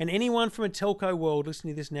network. And anyone from a telco world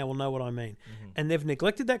listening to this now will know what I mean. And they've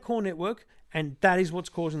neglected that core network, and that is what's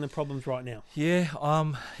causing the problems right now. Yeah,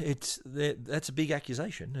 that's a big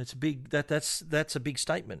accusation. It's a big that's a big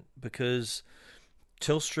statement, because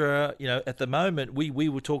Telstra, at the moment we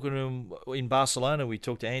were talking to them in Barcelona. We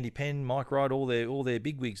talked to Andy Penn, Mike Wright, all their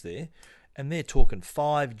bigwigs there. And they're talking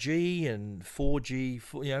 5G and 4G,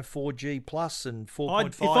 4G plus and 4.5G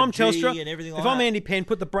if I'm Telstra, and everything like if that. I'm Andy Penn,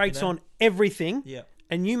 put the brakes on everything, Yeah.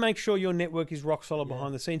 and you make sure your network is rock solid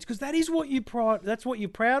behind the scenes, because that is what that's what you're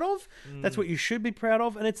proud of. That's what you should be proud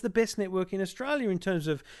of, and it's the best network in Australia in terms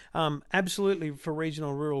of absolutely for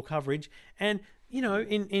regional and rural coverage. And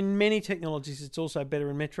in many technologies, it's also better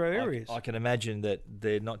in metro areas. I can imagine that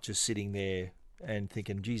they're not just sitting there and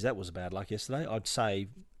thinking, geez, that was a bad luck yesterday. I'd say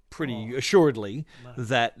pretty assuredly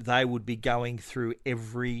that they would be going through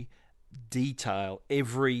every detail,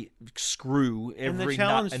 every screw, every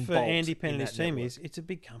nut and bolt. And the challenge for Andy Penn and his team is it's a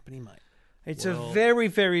big company, mate. It's a very,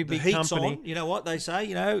 very big company. On. You know what they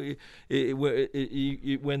say?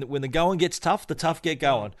 When the going gets tough, the tough get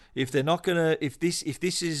going. If they're not gonna, if this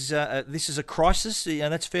is a crisis,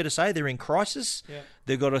 and that's fair to say, they're in crisis. Yeah.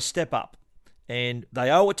 They've got to step up, and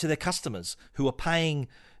they owe it to their customers who are paying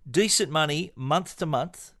decent money month to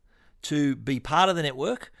month to be part of the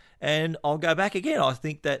network. And I'll go back again. I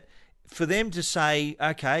think that for them to say,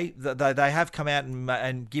 okay, they have come out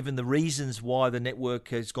and given the reasons why the network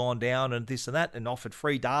has gone down and this and that, and offered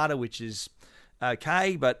free data, which is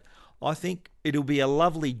okay, but I think it'll be a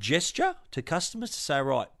lovely gesture to customers to say,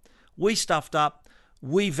 right, we stuffed up,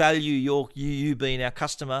 we value you being our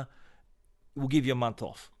customer, we'll give you a month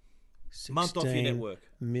off. Month off your network.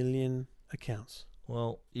 Million accounts.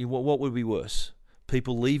 Well, what would be worse?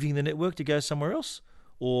 People leaving the network to go somewhere else,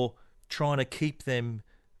 or trying to keep them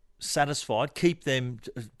satisfied, keep them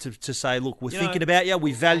to say, look, we're thinking about you,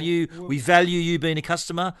 we value you being a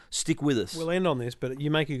customer, stick with us. We'll end on this, but you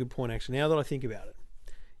make a good point, actually. Now that I think about it,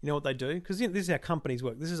 you know what they do? Because this is how companies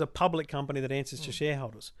work. This is a public company that answers to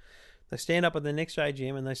shareholders. They stand up at the next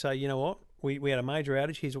AGM and they say, you know what? We had a major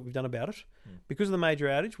outage. Here's what we've done about it. Because of the major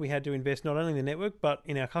outage, we had to invest not only in the network but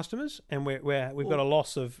in our customers, and we've got a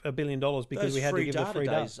loss of $1 billion because we had to give them free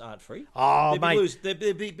data. Those aren't free. Oh, they'd mate,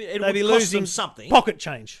 they'd be losing something. Pocket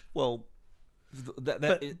change. Well,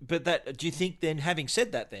 but do you think then, having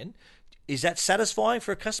said that, then is that satisfying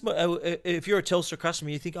for a customer? If you're a Telstra customer,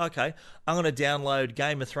 you think, okay, I'm going to download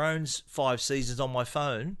Game of Thrones 5 seasons on my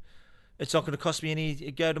phone. It's not going to cost me any.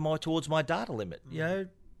 Towards my data limit.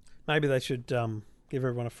 Maybe they should give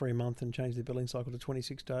everyone a free month and change their billing cycle to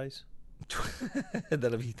 26 days.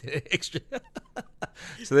 That'll be extra.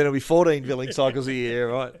 So then it'll be 14 billing cycles a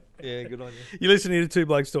year, right? Yeah, good on you. You're listening to Two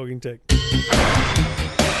Blokes Talking Tech.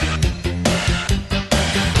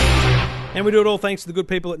 And we do it all thanks to the good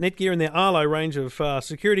people at Netgear and their Arlo range of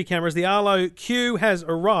security cameras. The Arlo Q has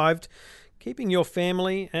arrived. Keeping your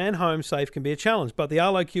family and home safe can be a challenge, but the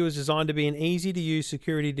Arlo Q is designed to be an easy-to-use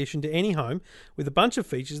security addition to any home with a bunch of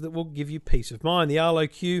features that will give you peace of mind. The Arlo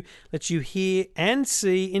Q lets you hear and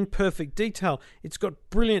see in perfect detail. It's got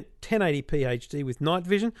brilliant 1080p HD with night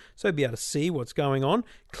vision, so you'll be able to see what's going on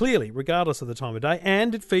clearly, regardless of the time of day,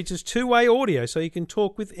 and it features two-way audio, so you can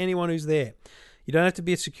talk with anyone who's there. You don't have to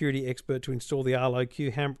be a security expert to install the Arlo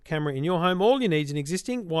Q camera in your home. All you need is an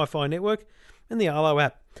existing Wi-Fi network and the Arlo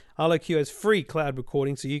app. Arlo Q has free cloud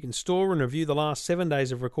recording, so you can store and review the last 7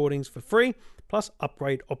 days of recordings for free, plus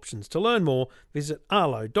upgrade options. To learn more, visit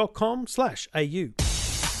arlo.com/au.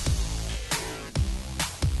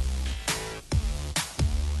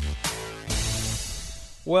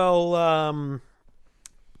 Well,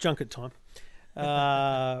 junket time.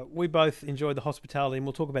 We both enjoyed the hospitality, and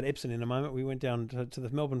we'll talk about Epson in a moment. We went down to the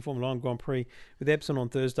Melbourne Formula 1 Grand Prix with Epson on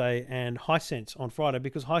Thursday and Hisense on Friday,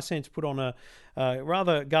 because Hisense put on a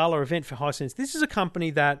rather gala event for Hisense. This is a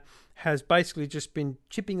company that has basically just been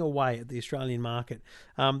chipping away at the Australian market.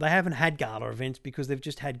 They haven't had gala events because they've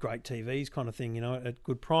just had great TVs kind of thing, at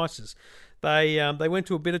good prices. They went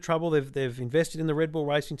to a bit of trouble. They've invested in the Red Bull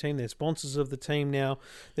Racing team. They're sponsors of the team now.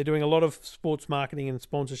 They're doing a lot of sports marketing and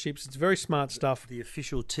sponsorships. It's very smart stuff. The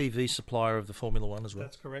official TV supplier of the Formula One as well.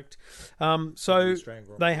 That's correct. So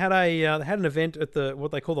they had an event at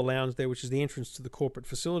what they call the lounge there, which is the entrance to the corporate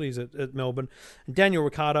facilities at Melbourne. And Daniel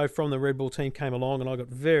Ricciardo from the Red Bull team came along, and I got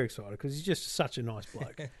very excited because he's just such a nice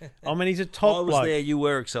bloke. I mean, he's a top bloke. I was there. You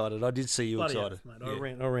were excited. I did see you Bloody excited. Hell,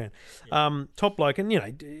 mate. I ran. Yeah. Top bloke, and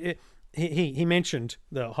He mentioned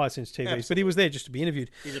the Hisense TVs, Absolutely. but he was there just to be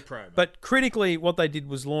interviewed. He's a pro. Mate. But critically, what they did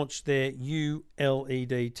was launch their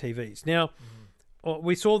ULED TVs. Now,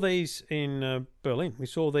 we saw these in Berlin. We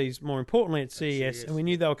saw these, more importantly, at CES, and we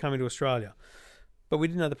knew they were coming to Australia. But we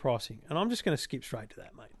didn't know the pricing. And I'm just going to skip straight to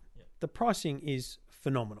that, mate. Yep. The pricing is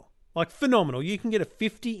phenomenal. Like, phenomenal. You can get a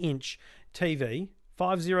 50-inch TV,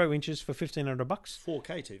 50 inches for $1,500. 4K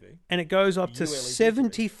TV. And it goes up to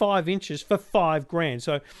 75 inches for $5,000.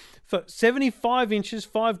 So for 75 inches,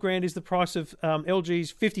 $5,000 is the price of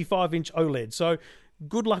LG's 55-inch OLED. So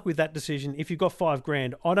good luck with that decision. If you've got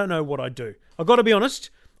 $5,000, I don't know what I'd do. I've got to be honest,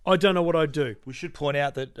 I don't know what I'd do. We should point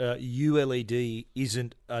out that ULED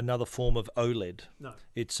isn't another form of OLED. No.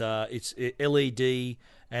 It's LED,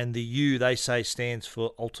 and the U, they say, stands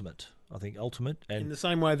for ultimate. I think ultimate. And in the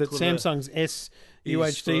same way that Samsung's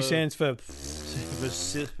SUHD stands for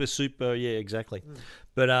super, yeah, exactly.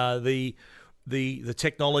 But the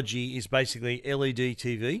technology is basically LED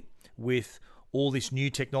TV with all this new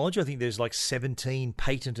technology. I think there's like 17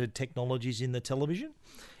 patented technologies in the television.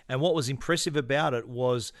 And what was impressive about it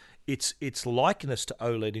was its likeness to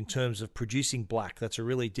OLED in terms of producing black. That's a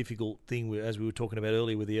really difficult thing, as we were talking about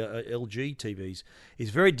earlier with the LG TVs. It's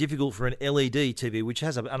very difficult for an LED TV, which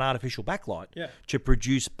has an artificial backlight, to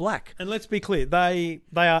produce black. And let's be clear, they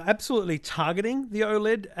are absolutely targeting the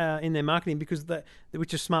OLED in their marketing,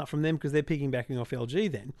 which is smart from them because they're piggybacking off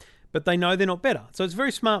LG then. But they know they're not better. So it's a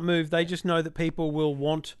very smart move. They just know that people will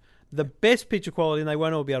want the best picture quality and they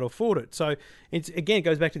won't all be able to afford it. So it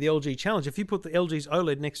goes back to the LG challenge. If you put the LG's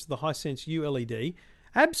OLED next to the Hisense ULED,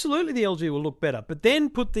 absolutely the LG will look better. But then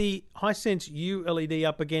put the Hisense ULED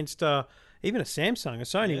up against even a Samsung, a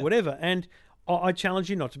Sony, whatever, and I challenge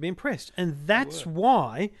you not to be impressed. And that's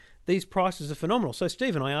why these prices are phenomenal. So,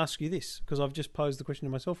 Stephen, I ask you this, because I've just posed the question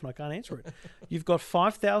to myself and I can't answer it. You've got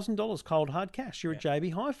 $5,000 cold hard cash. You're at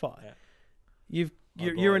JB Hi-Fi.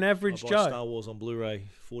 You're an average Joe. Star Wars on Blu-ray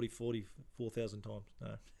 4,000 times.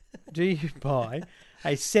 No. Do you buy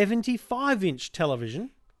a 75-inch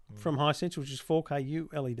television from Hisense, which is 4K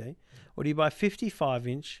ULED, or do you buy a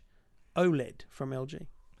 55-inch OLED from LG?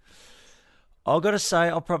 I've got to say,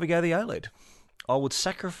 I'll probably go the OLED. I would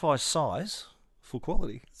sacrifice size for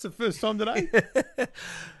quality. It's the first time today.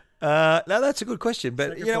 No, that's a good question.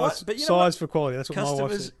 But you know what? Size for quality. That's what my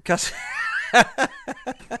wife said.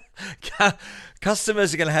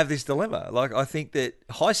 Customers are going to have this dilemma. Like, I think that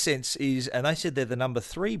Hisense is, and they said they're the number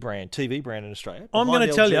 3 TV brand in Australia. I'm going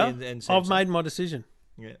to tell you, I've made my decision.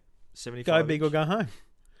 Yeah, 75. Go big or go home.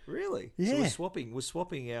 Really? Yeah. So we're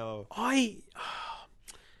swapping our.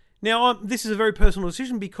 Now, this is a very personal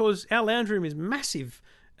decision because our lounge room is massive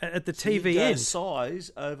at the TV end.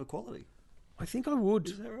 Size over quality. I think I would.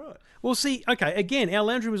 Is that right? Well, see, okay, again, our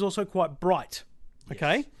lounge room is also quite bright.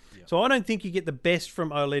 Okay. Yes. Yeah. So I don't think you get the best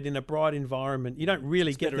from OLED in a bright environment. You don't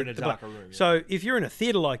really get better in a darker room. Yeah. So if you're in a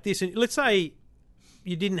theatre like this, and let's say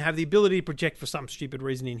you didn't have the ability to project for some stupid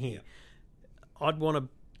reason in here, I'd want a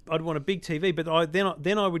big TV, but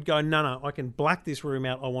then I would go, no, I can black this room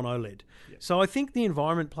out. I want OLED. Yeah. So I think the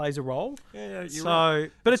environment plays a role. Yeah, you're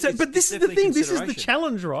right. But this is the thing. This is the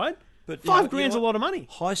challenge, right? But $5,000's a lot of money.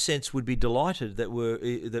 Hisense would be delighted that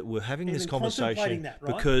we're having this conversation that,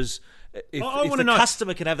 right? Because if the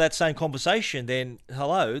customer can have that same conversation, then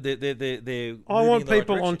hello, they're. I want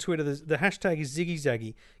people on Twitter. The hashtag is Ziggy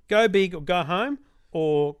Zaggy. Go big or go home,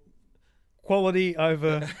 or quality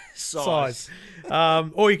over size.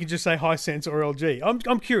 Or you can just say Hisense or LG.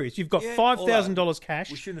 I'm curious. You've got $5,000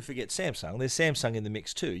 cash. We shouldn't forget Samsung. There's Samsung in the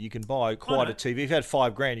mix too. You can buy quite a TV. If you had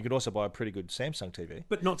 $5,000, you could also buy a pretty good Samsung TV.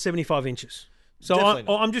 But not 75 inches. So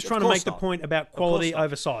I'm just trying to make the point about quality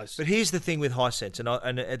over size. But here's the thing with Hisense,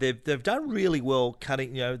 and they've done really well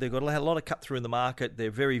cutting. They've got a lot of cut through in the market. They're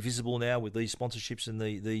very visible now with these sponsorships and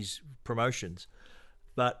these promotions.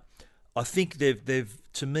 But I think they've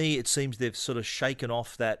to me it seems they've sort of shaken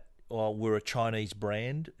off that we're a Chinese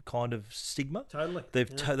brand kind of stigma. Totally.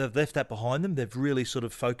 They've left that behind them. They've really sort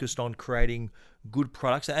of focused on creating good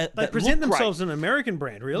products. They present themselves as an American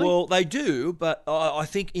brand, really. Well, they do, but I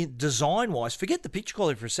think design-wise, forget the picture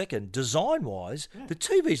quality for a second. Design-wise, the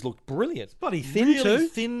TVs looked brilliant. Bloody thin really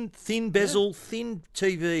too. Thin bezel, thin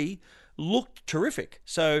TV, looked terrific.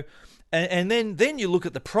 So, and then you look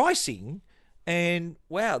at the pricing. And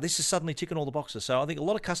wow, this is suddenly ticking all the boxes. So I think a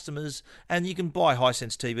lot of customers, and you can buy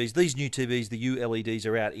Hisense TVs. These new TVs, the ULEDs,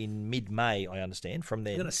 are out in mid-May, I understand, from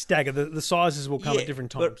then. They're going to stagger. The sizes will come at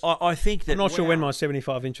different times. But I think that... I'm not sure when my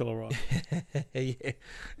 75-inch will arrive.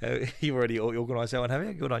 You've already organised that one, have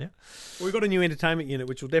you? Good on you. Well, we've got a new entertainment unit,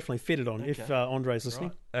 which will definitely fit it on if Andre's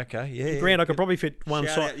listening. Right. Okay, yeah. Grant, I could probably fit one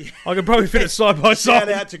Shout side. I could probably fit it side by side. Shout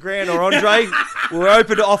out to Grant or Andre. We're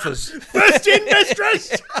open to offers. First in, best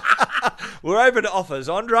dressed. We're open to offers.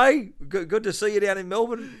 Andre, good to see you down in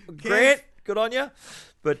Melbourne. Grant, good on you.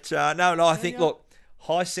 But no, I think, look,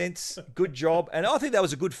 Hisense, good job. And I think that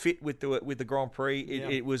was a good fit with the Grand Prix.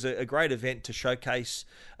 It was a great event to showcase.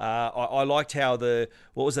 I liked how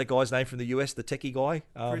what was that guy's name from the US, the techie guy?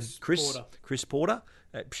 Chris Porter.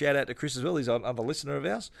 Shout out to Chris as well. He's another listener of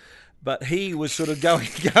ours. But he was sort of going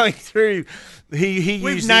through.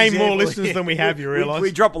 We've named more listeners than we have. You realise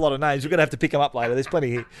we drop a lot of names. We're going to have to pick them up later. There's plenty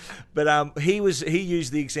here. But he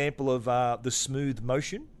used the example of the smooth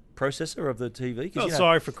motion processor of the TV.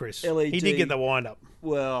 Sorry for Chris. LED, he did get the wind up.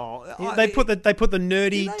 Well, they put the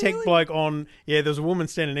nerdy tech bloke on. Yeah, there was a woman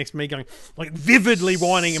standing next to me going like vividly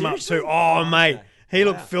winding him up too. Oh mate, he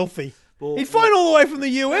looked filthy. Well, he'd flown all the way from the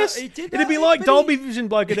US. It'd be like Dolby Vision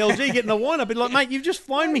bloke at LG getting the wind up. It'd be like, mate, you've just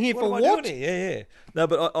flown me here for what? Yeah. No,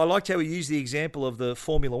 but I liked how he used the example of the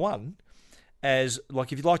Formula One as,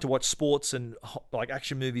 like, if you'd like to watch sports and like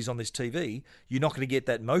action movies on this TV, you're not going to get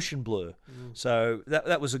that motion blur. So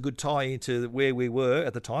that was a good tie into where we were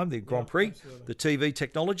at the time, the Grand Prix, absolutely. The TV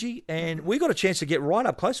technology, and we got a chance to get right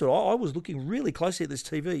up close to it. I was looking really closely at this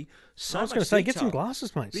TV. I was going to say, get some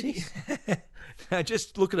glasses, mate.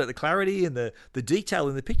 Just looking at the clarity and the detail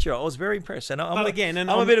in the picture, I was very impressed. And I'm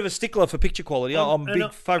a bit of a stickler for picture quality. I'm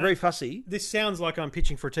very fussy. This sounds like I'm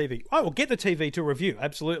pitching for a TV. I will get the TV to review,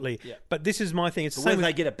 absolutely. Yeah. But this is my thing. It's the same.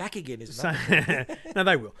 They get it back again, isn't it? No,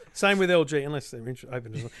 they will. Same with LG, unless they're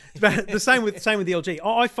open as well. But the same with the LG.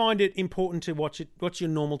 I find it important to watch your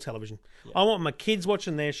normal television. Yeah. I want my kids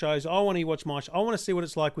watching their shows. I want to watch my show. I want to see what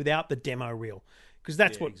it's like without the demo reel. Because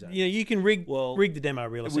that's exactly. You can rig the demo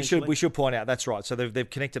reel. We should point out that's right. So they've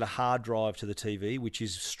connected a hard drive to the TV, which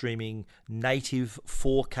is streaming native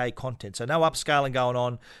 4K content. So no upscaling going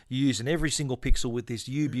on. You're using every single pixel with this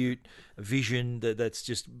U-Butte vision that's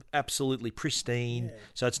just absolutely pristine. Yeah.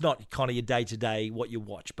 So it's not kind of your day-to-day what you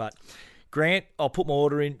watch, but. Grant, I'll put my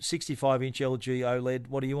order in. 65-inch LG OLED.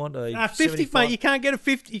 What do you want? 50, mate. You can't get a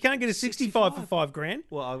 50. You can't get a 65 for $5,000.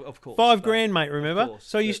 Well, of course. $5,000, mate. Remember.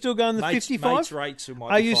 So you still going the 55? Mates rates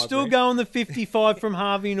are you still going the 55 from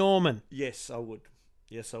Harvey Norman? Yes, I would.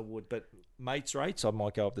 But mates rates, I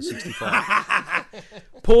might go up to 65.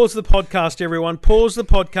 Pause the podcast, everyone. Pause the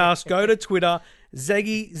podcast. Go to Twitter.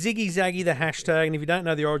 Ziggy Zaggy, the hashtag. And if you don't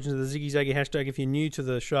know the origins of the Ziggy Zaggy hashtag, if you're new to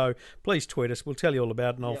the show, please tweet us. We'll tell you all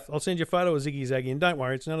about it. And I'll send you a photo of Ziggy Zaggy. And don't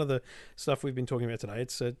worry, it's none of the stuff we've been talking about today.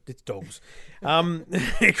 It's dogs.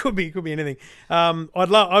 It could be anything.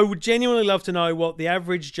 I would genuinely love to know what the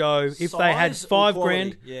average Joe, if they had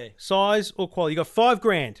 $5,000, size or quality. You got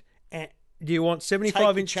 $5,000. Do you want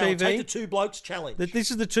 75-inch TV? Take the two blokes challenge. This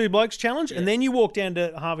is the two blokes challenge, and then you walk down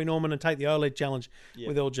to Harvey Norman and take the OLED challenge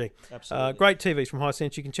with LG. Absolutely. Great TVs from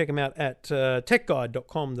Hisense. You can check them out at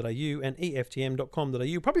techguide.com.au and EFTM.com.au.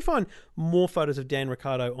 You'll probably find more photos of Dan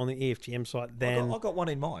Ricardo on the EFTM site than... I've got one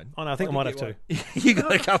in mind. I know, I think I might have two. You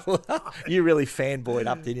got a couple. You really fanboyed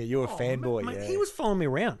up, didn't you? You were a fanboy, mate, he was following me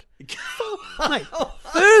around. Mate,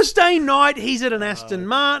 Thursday night, he's at an Aston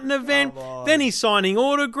Martin event. Then he's signing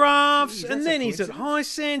autographs. And then he's at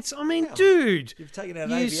Hisense. I mean, dude, you've taken out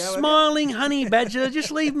you AVO, smiling honey badger, just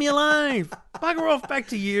leave me alone. Bugger off back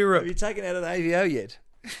to Europe. Have you taken out an AVO yet?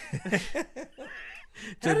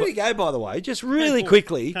 How did he go, by the way? Just really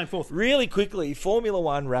quickly, Formula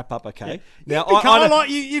One wrap up, okay? Now,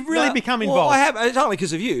 you've really become involved. Well, I have. It's only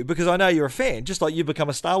because of you, because I know you're a fan, just like you've become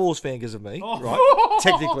a Star Wars fan because of me, right?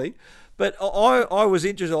 Technically. But I was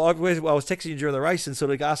interested. I was texting you during the race and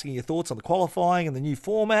sort of asking your thoughts on the qualifying and the new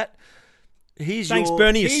format. Thanks,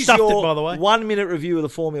 Bernie. You stuffed it, by the way. 1 minute review of the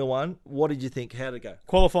Formula One. What did you think? How did it go?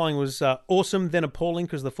 Qualifying was awesome, then appalling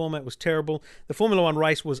because the format was terrible. The Formula One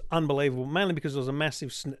race was unbelievable, mainly because it was a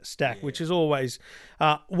massive stack, which is always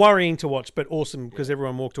worrying to watch, but awesome because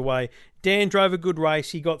everyone walked away. Dan drove a good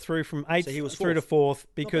race. He got through from eighth he was through to fourth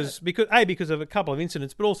because of a couple of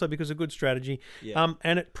incidents, but also because of good strategy. Yeah.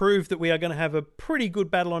 And it proved that we are going to have a pretty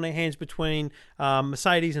good battle on our hands between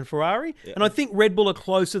Mercedes and Ferrari. Yeah. And I think Red Bull are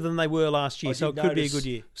closer than they were last year, so it could be a notice good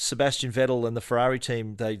year. Sebastian Vettel and the Ferrari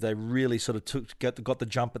team, they really sort of got the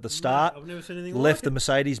jump at the start. I've never seen anything Left like the it.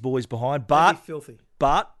 Mercedes boys behind, That'd but be filthy.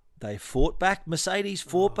 they fought back. Mercedes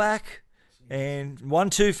fought back, and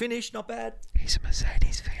 1-2 finish. Not bad. He's a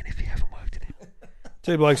Mercedes fan if you haven't worked it out.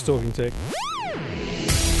 Two blokes talking tech.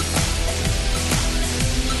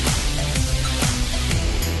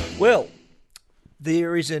 Well,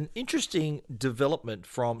 there is an interesting development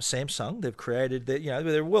from Samsung. They've created that,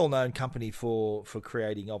 they're a well-known company for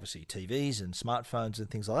creating obviously TVs and smartphones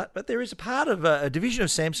and things like that. But there is a part of a division of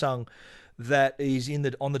Samsung that is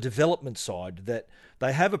on the development side, that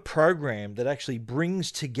they have a program that actually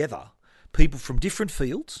brings together people from different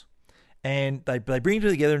fields, and they bring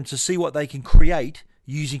them together and to see what they can create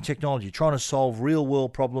using technology, trying to solve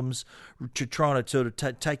real-world problems, trying to sort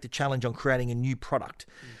of take the challenge on creating a new product.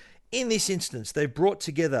 In this instance, they've brought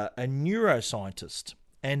together a neuroscientist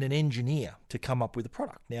and an engineer to come up with a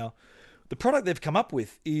product. Now, the product they've come up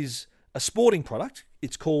with is a sporting product.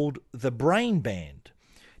 It's called the Brain Band.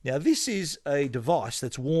 Now, this is a device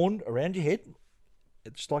that's worn around your head.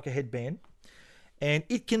 It's like a headband. And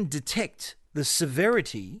it can detect the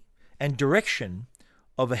severity and direction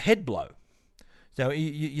of a head blow. Now,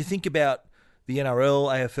 you think about the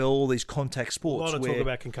NRL, AFL, all these contact sports. A lot of talk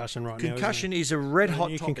about concussion right now. Concussion is a red-hot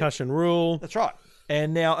topic. Concussion rule. That's right.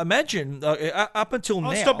 And now imagine, up until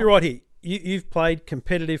now... I'll stop you right here. You've played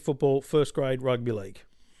competitive football, first grade rugby league.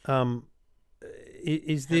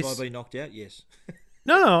 Is this... Have I been knocked out? Yes.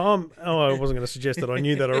 No. I wasn't going to suggest that I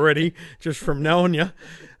knew that already, just from knowing you.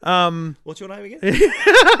 What's your name again?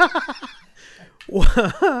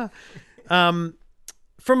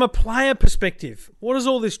 From a player perspective, what does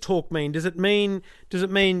all this talk mean? Does it mean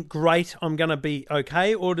great, I'm going to be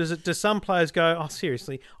okay, or do some players go, oh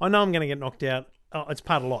seriously, I know I'm going to get knocked out. Oh, it's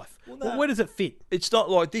part of life. Well, where does it fit? It's not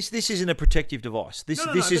like this. This isn't a protective device. This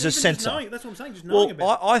is a sensor. That's what I'm saying. Just knowing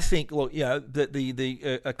about it. I think, look,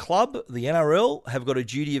 that a club, the NRL, have got a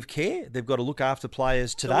duty of care. They've got to look after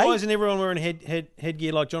players today. So why isn't everyone wearing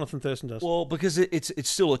headgear like Jonathan Thurston does? Well, because it's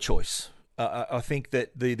still a choice. I think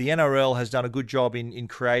that the NRL has done a good job in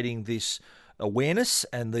creating this awareness,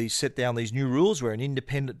 and they set down these new rules where an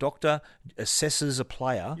independent doctor assesses a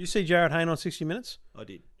player. You see Jared Hayne on 60 Minutes? I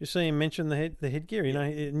did. You see him mention the headgear.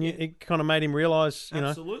 It kind of made him realise,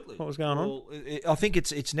 Absolutely. what was going on. I think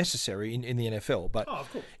it's necessary in the NFL, but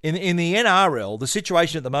of course. in the NRL, the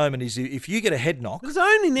situation at the moment is if you get a head knock, it's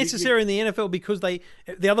only necessary in the NFL because the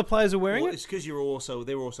other players are wearing it. It's because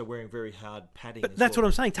they're also wearing very hard padding. But that's what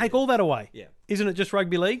I'm saying. Take all that away. Yeah. Isn't it just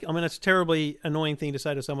rugby league? I mean, it's a terribly annoying thing to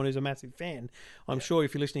say to someone who's a massive fan. I'm sure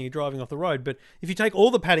if you're listening, you're driving off the road. But if you take all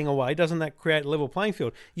the padding away, doesn't that create a level playing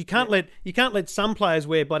field? You can't let some players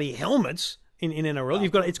wear bloody helmets in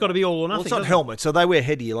NRL. It's got to be all or nothing. Well, it's not helmets, so they wear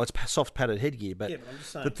headgear, like soft padded headgear. But I'm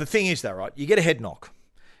just saying. The thing is, though, right? You get a head knock.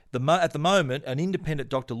 At the moment, an independent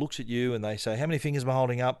doctor looks at you and they say, "How many fingers am I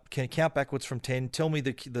holding up? Can you count backwards from 10? Tell me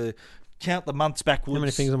the count the months backwards. How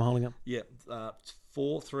many fingers am I holding up? Yeah,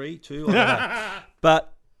 4, 3, 2. I don't know.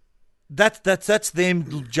 But that's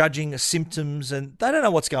them judging symptoms, and they don't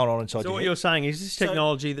know what's going on inside. So your what head. you're saying is this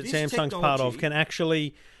technology that this Samsung's part of technology- can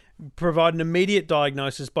actually provide an immediate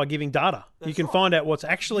diagnosis by giving data. You can find out what's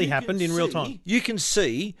actually happened in real time. You can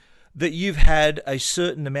see that you've had a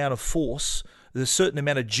certain amount of force, a certain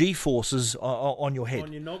amount of G-forces on your head.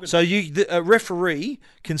 On your noggin. So a referee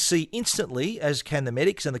can see instantly, as can the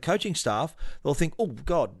medics and the coaching staff. They'll think, oh,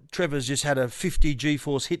 God, Trevor's just had a 50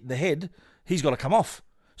 G-force hit in the head. He's got to come off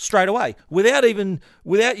straight away without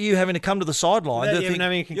you having to come to the sideline. Without even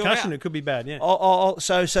having a concussion, it could be bad, yeah.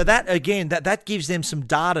 So that, again, that gives them some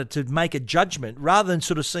data to make a judgment rather than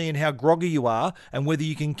sort of seeing how groggy you are and whether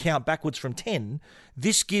you can count backwards from 10.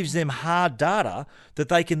 This gives them hard data that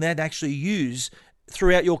they can then actually use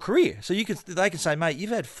throughout your career. So they can say, mate, you've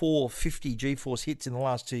had 450 G-force hits in the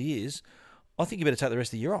last 2 years. I think you better take the rest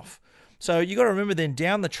of the year off. So you got to remember then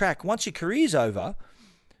down the track, once your career's over,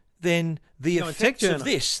 then the effects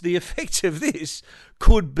of this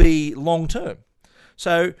could be long term.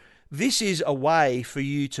 So this is a way for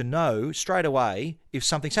you to know straight away if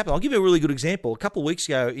something's happened. I'll give you a really good example. A couple of weeks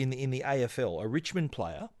ago in the AFL, a Richmond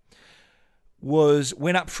player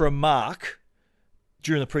went up for a mark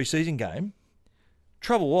during the preseason game.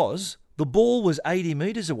 Trouble was, the ball was 80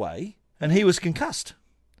 metres away and he was concussed.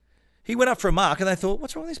 He went up for a mark and they thought,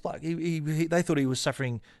 what's wrong with this bloke? They thought he was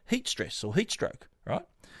suffering heat stress or heat stroke, right?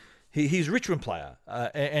 He's a Richmond player,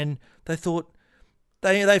 and they thought,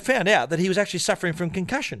 they found out that he was actually suffering from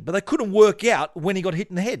concussion, but they couldn't work out when he got hit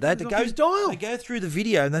in the head. They had to his dial. They go through the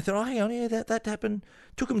video and they thought, oh, hang on, yeah, that happened.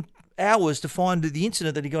 Took him hours to find the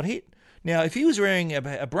incident that he got hit. Now, if he was wearing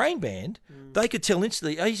a brain band, they could tell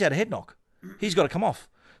instantly, oh, he's had a head knock. He's got to come off.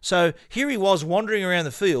 So here he was wandering around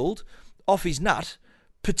the field off his nut,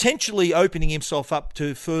 potentially opening himself up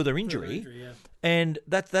to further injury. And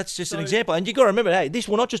that's just an example. And you've got to remember, hey,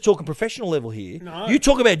 we're not just talking professional level here. No. You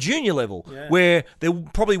talk about junior level, where there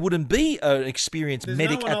probably wouldn't be an experienced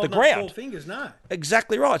medic at the ground. 4 fingers, no.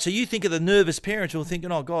 Exactly right. So you think of the nervous parents who are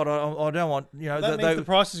thinking, oh, God, I don't want, That means the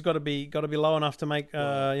price has got to be low enough to make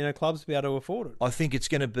clubs be able to afford it. I think it's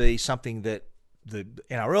going to be something that the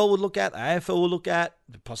NRL would look at, the AFL would look at,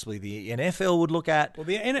 possibly the NFL would look at. Well,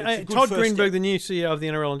 Todd Greenberg, the new CEO of the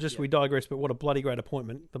NRL, and we digress, but what a bloody great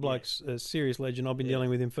appointment. The bloke's a serious legend. I've been dealing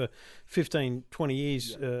with him for 15, 20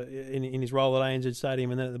 years in his role at ANZ Stadium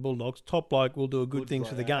and then at the Bulldogs. Top bloke, will do good things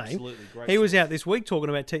for the game. He was out this week talking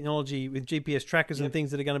about technology with GPS trackers and things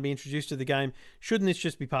that are going to be introduced to the game. Shouldn't this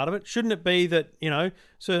just be part of it? Shouldn't it be that,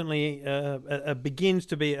 certainly begins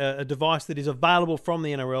to be a device that is available from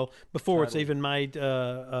the NRL before it's even made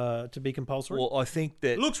to be compulsory? Well, I think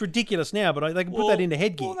that it looks ridiculous now, but they can put that into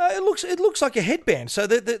headgear. Well, no, it looks like a headband. So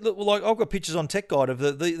like I've got pictures on Tech Guide of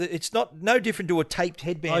the it's no different to a taped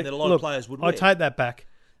headband that a lot of players would wear. I take that back.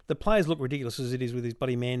 The players look ridiculous as it is with his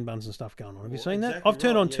bloody man buns and stuff going on. Have you seen that? I've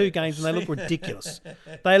turned on 2 games and they look ridiculous.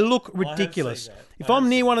 They look ridiculous. If I'm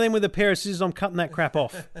near one of them with a pair of scissors, I'm cutting that crap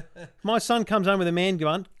off. My son comes home with a man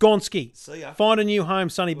bun, Gonski. Find a new home,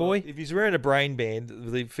 sonny boy. If he's wearing a brain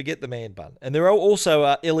band, forget the man bun. And there are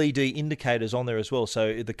also LED indicators on there as well.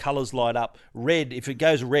 So the colours light up red. If it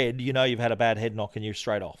goes red, you've had a bad head knock and you're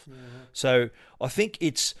straight off. So I think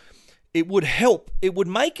it would help. It would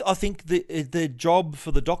make, I think, the job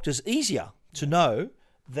for the doctors easier to know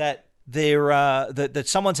that that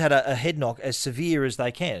someone's had a head knock as severe as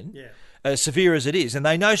they can, as severe as it is, and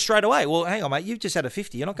they know straight away. Well, hang on, mate, you've just had a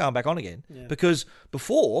 50. You're not going back on again because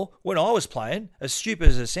before, when I was playing, as stupid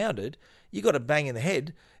as it sounded, you got a bang in the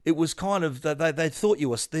head. It was kind of they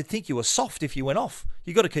think you were soft if you went off.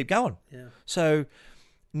 You got to keep going. So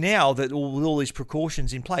now that with all these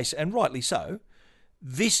precautions in place, and rightly so.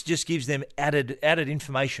 This just gives them added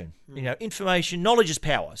information. Information, knowledge is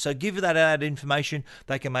power. So give that added information,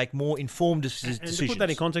 they can make more informed decisions. And to put that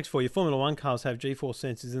in context for you, Formula One cars have G-force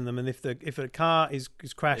sensors in them, and if a car is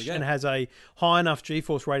crashed and has a high enough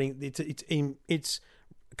G-force rating, it's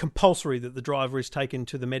compulsory that the driver is taken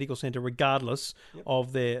to the medical centre regardless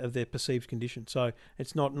of their perceived condition. So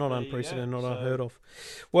it's not unprecedented, not unheard of.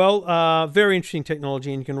 Well, very interesting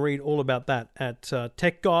technology, and you can read all about that at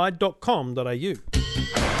techguide.com.au.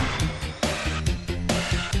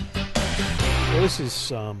 Well, this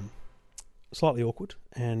is slightly awkward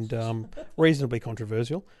and reasonably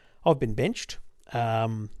controversial. I've been benched.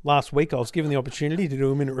 Last week I was given the opportunity to do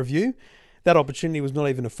a minute review. That opportunity was not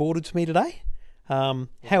even afforded to me today.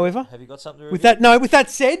 However, have you got something to review?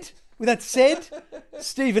 With that said,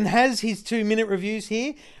 Stephen has his 2-minute reviews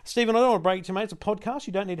here. Stephen, I don't want to break it to you, mate. It's a podcast.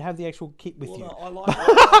 You don't need to have the actual kit with you. No, I like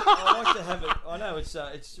to have it. I know it's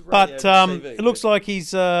but it looks like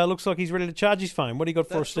he's ready to charge his phone. What do you got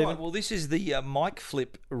for us, Stephen? Right. Well, this is the Mic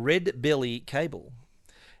Flip Red Belly cable.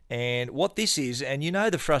 And what this is, and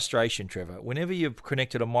the frustration, Trevor, whenever you've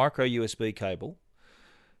connected a micro USB cable,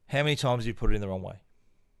 how many times have you put it in the wrong way?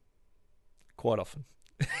 Quite often.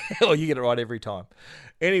 Or you get it right every time.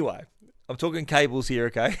 Anyway, I'm talking cables here,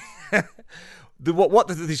 okay? What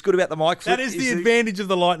is good about the mic flip? That is the advantage of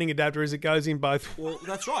the Lightning adapter, is it goes in both. Well,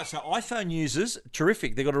 that's right. So iPhone users,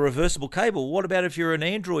 terrific. They've got a reversible cable. What about if you're an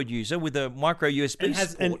Android user with a micro USB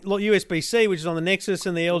support? And USB-C, which is on the Nexus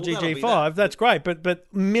and the LG G5, that's great.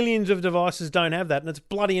 But millions of devices don't have that, and it's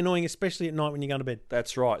bloody annoying, especially at night when you're going to bed.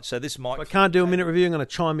 That's right. So this mic. I can't do a minute review. I'm going to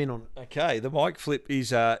chime in on it. Okay, the mic flip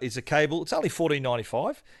is a cable. It's only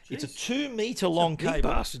 $14.95. It's a 2 meter long cable.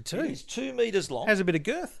 Bastard too. It's 2 meters long. Has a bit of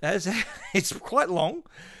girth. It's quite long.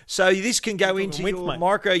 So this can go into your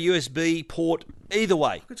micro USB port either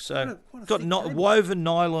way. So got woven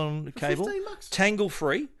nylon cable, tangle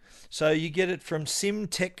free. So you get it from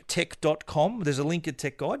simtechtech.com. There's a link at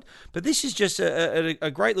Tech Guide. But this is just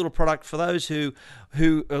a great little product for those who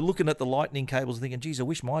are looking at the Lightning cables and thinking, geez, I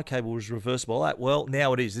wish my cable was reversible. Well,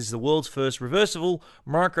 now it is. This is the world's first reversible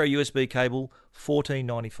micro USB cable,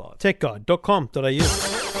 $14.95.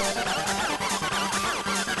 Techguide.com.au.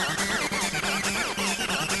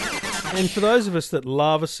 And for those of us that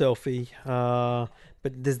love a selfie, but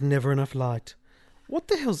there's never enough light, What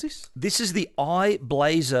the hell's this? This is the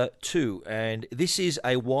iBlazer 2, and this is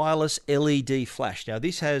a wireless LED flash. Now,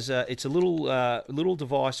 this has it's a little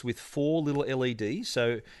device with 4 little LEDs.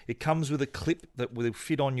 So it comes with a clip that will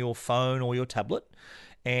fit on your phone or your tablet,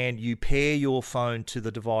 and you pair your phone to the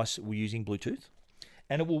device using Bluetooth.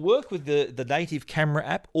 And it will work with the native camera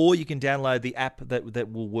app, or you can download the app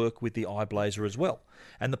that will work with the iBlazer as well.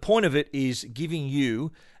 And the point of it is giving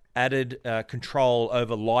you added control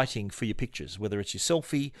over lighting for your pictures, whether it's your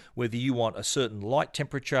selfie, whether you want a certain light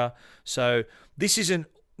temperature. So this isn't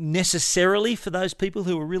necessarily for those people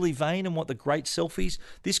who are really vain and want the great selfies.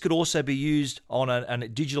 This could also be used on a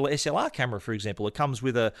digital SLR camera, for example. It comes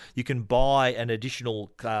with you can buy an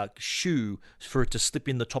additional shoe for it to slip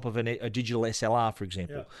in the top of a digital SLR, for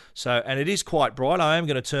example. Yeah. So, and it is quite bright. I am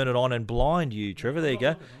going to turn it on and blind you, Trevor. There you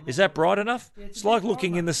go. Is that bright enough? Yeah, it's like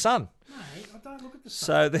looking in the sun. Mate, I don't look at the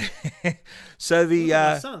sun. The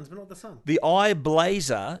suns, but not the sun. The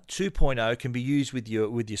iBlazer 2.0 can be used with your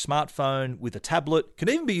smartphone, with a tablet. Can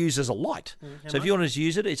even be used as a light. So if you want to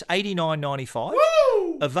use it, it's $89.95.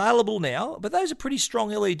 Woo! Available now. But those are pretty strong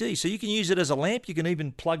LEDs, so you can use it as a lamp. You can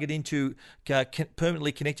even plug it into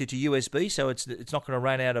permanently connected to USB, so it's not going to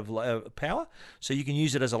run out of power. So you can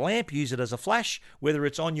use it as a lamp, use it as a flash, whether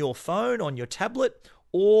it's on your phone, on your tablet,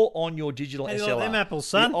 or on your digital SLR. You like them apples,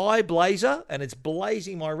 son? The iBlazer, and it's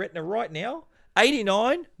blazing my retina right now.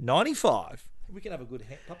 $89.95. We can have a good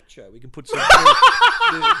hand puppet show. We can put some the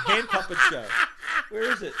hand puppet show.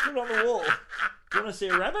 Where is it? Put it on the wall. Do you want to see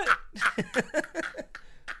a rabbit?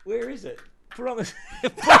 Where is it? Put it on the.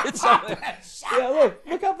 Put it somewhere. Yeah,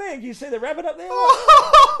 look up there. Can you see the rabbit up there?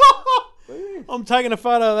 I'm taking a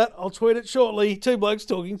photo of that. I'll tweet it shortly. Two Blokes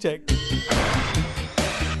Talking Tech.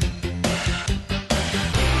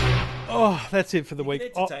 Oh, that's it for the week.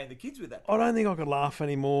 Entertain the kids with that. I don't think I could laugh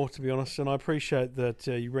anymore, to be honest, and I appreciate that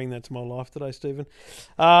you bring that to my life today, Stephen.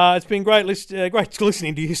 It's been great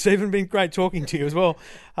listening to you, Stephen. Been great talking to you as well.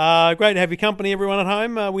 Great to have your company, everyone at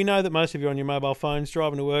home. We know that most of you are on your mobile phones,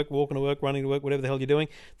 driving to work, walking to work, running to work, whatever the hell you're doing.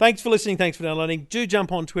 Thanks for listening. Thanks for downloading. Do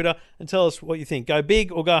jump on Twitter and tell us what you think. Go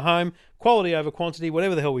big or go home. Quality over quantity,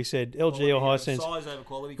 whatever the hell we said. LG quality or Hisense. Size over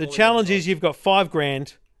quality. The challenge is you've got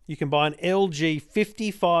 $5,000. You can buy an LG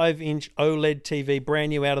 55-inch OLED TV brand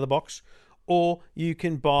new out of the box, or you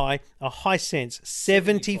can buy a Hisense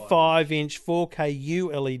 75-inch 4K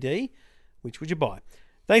ULED. Which would you buy?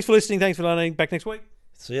 Thanks for listening. Thanks for learning. Back next week.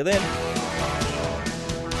 See you then.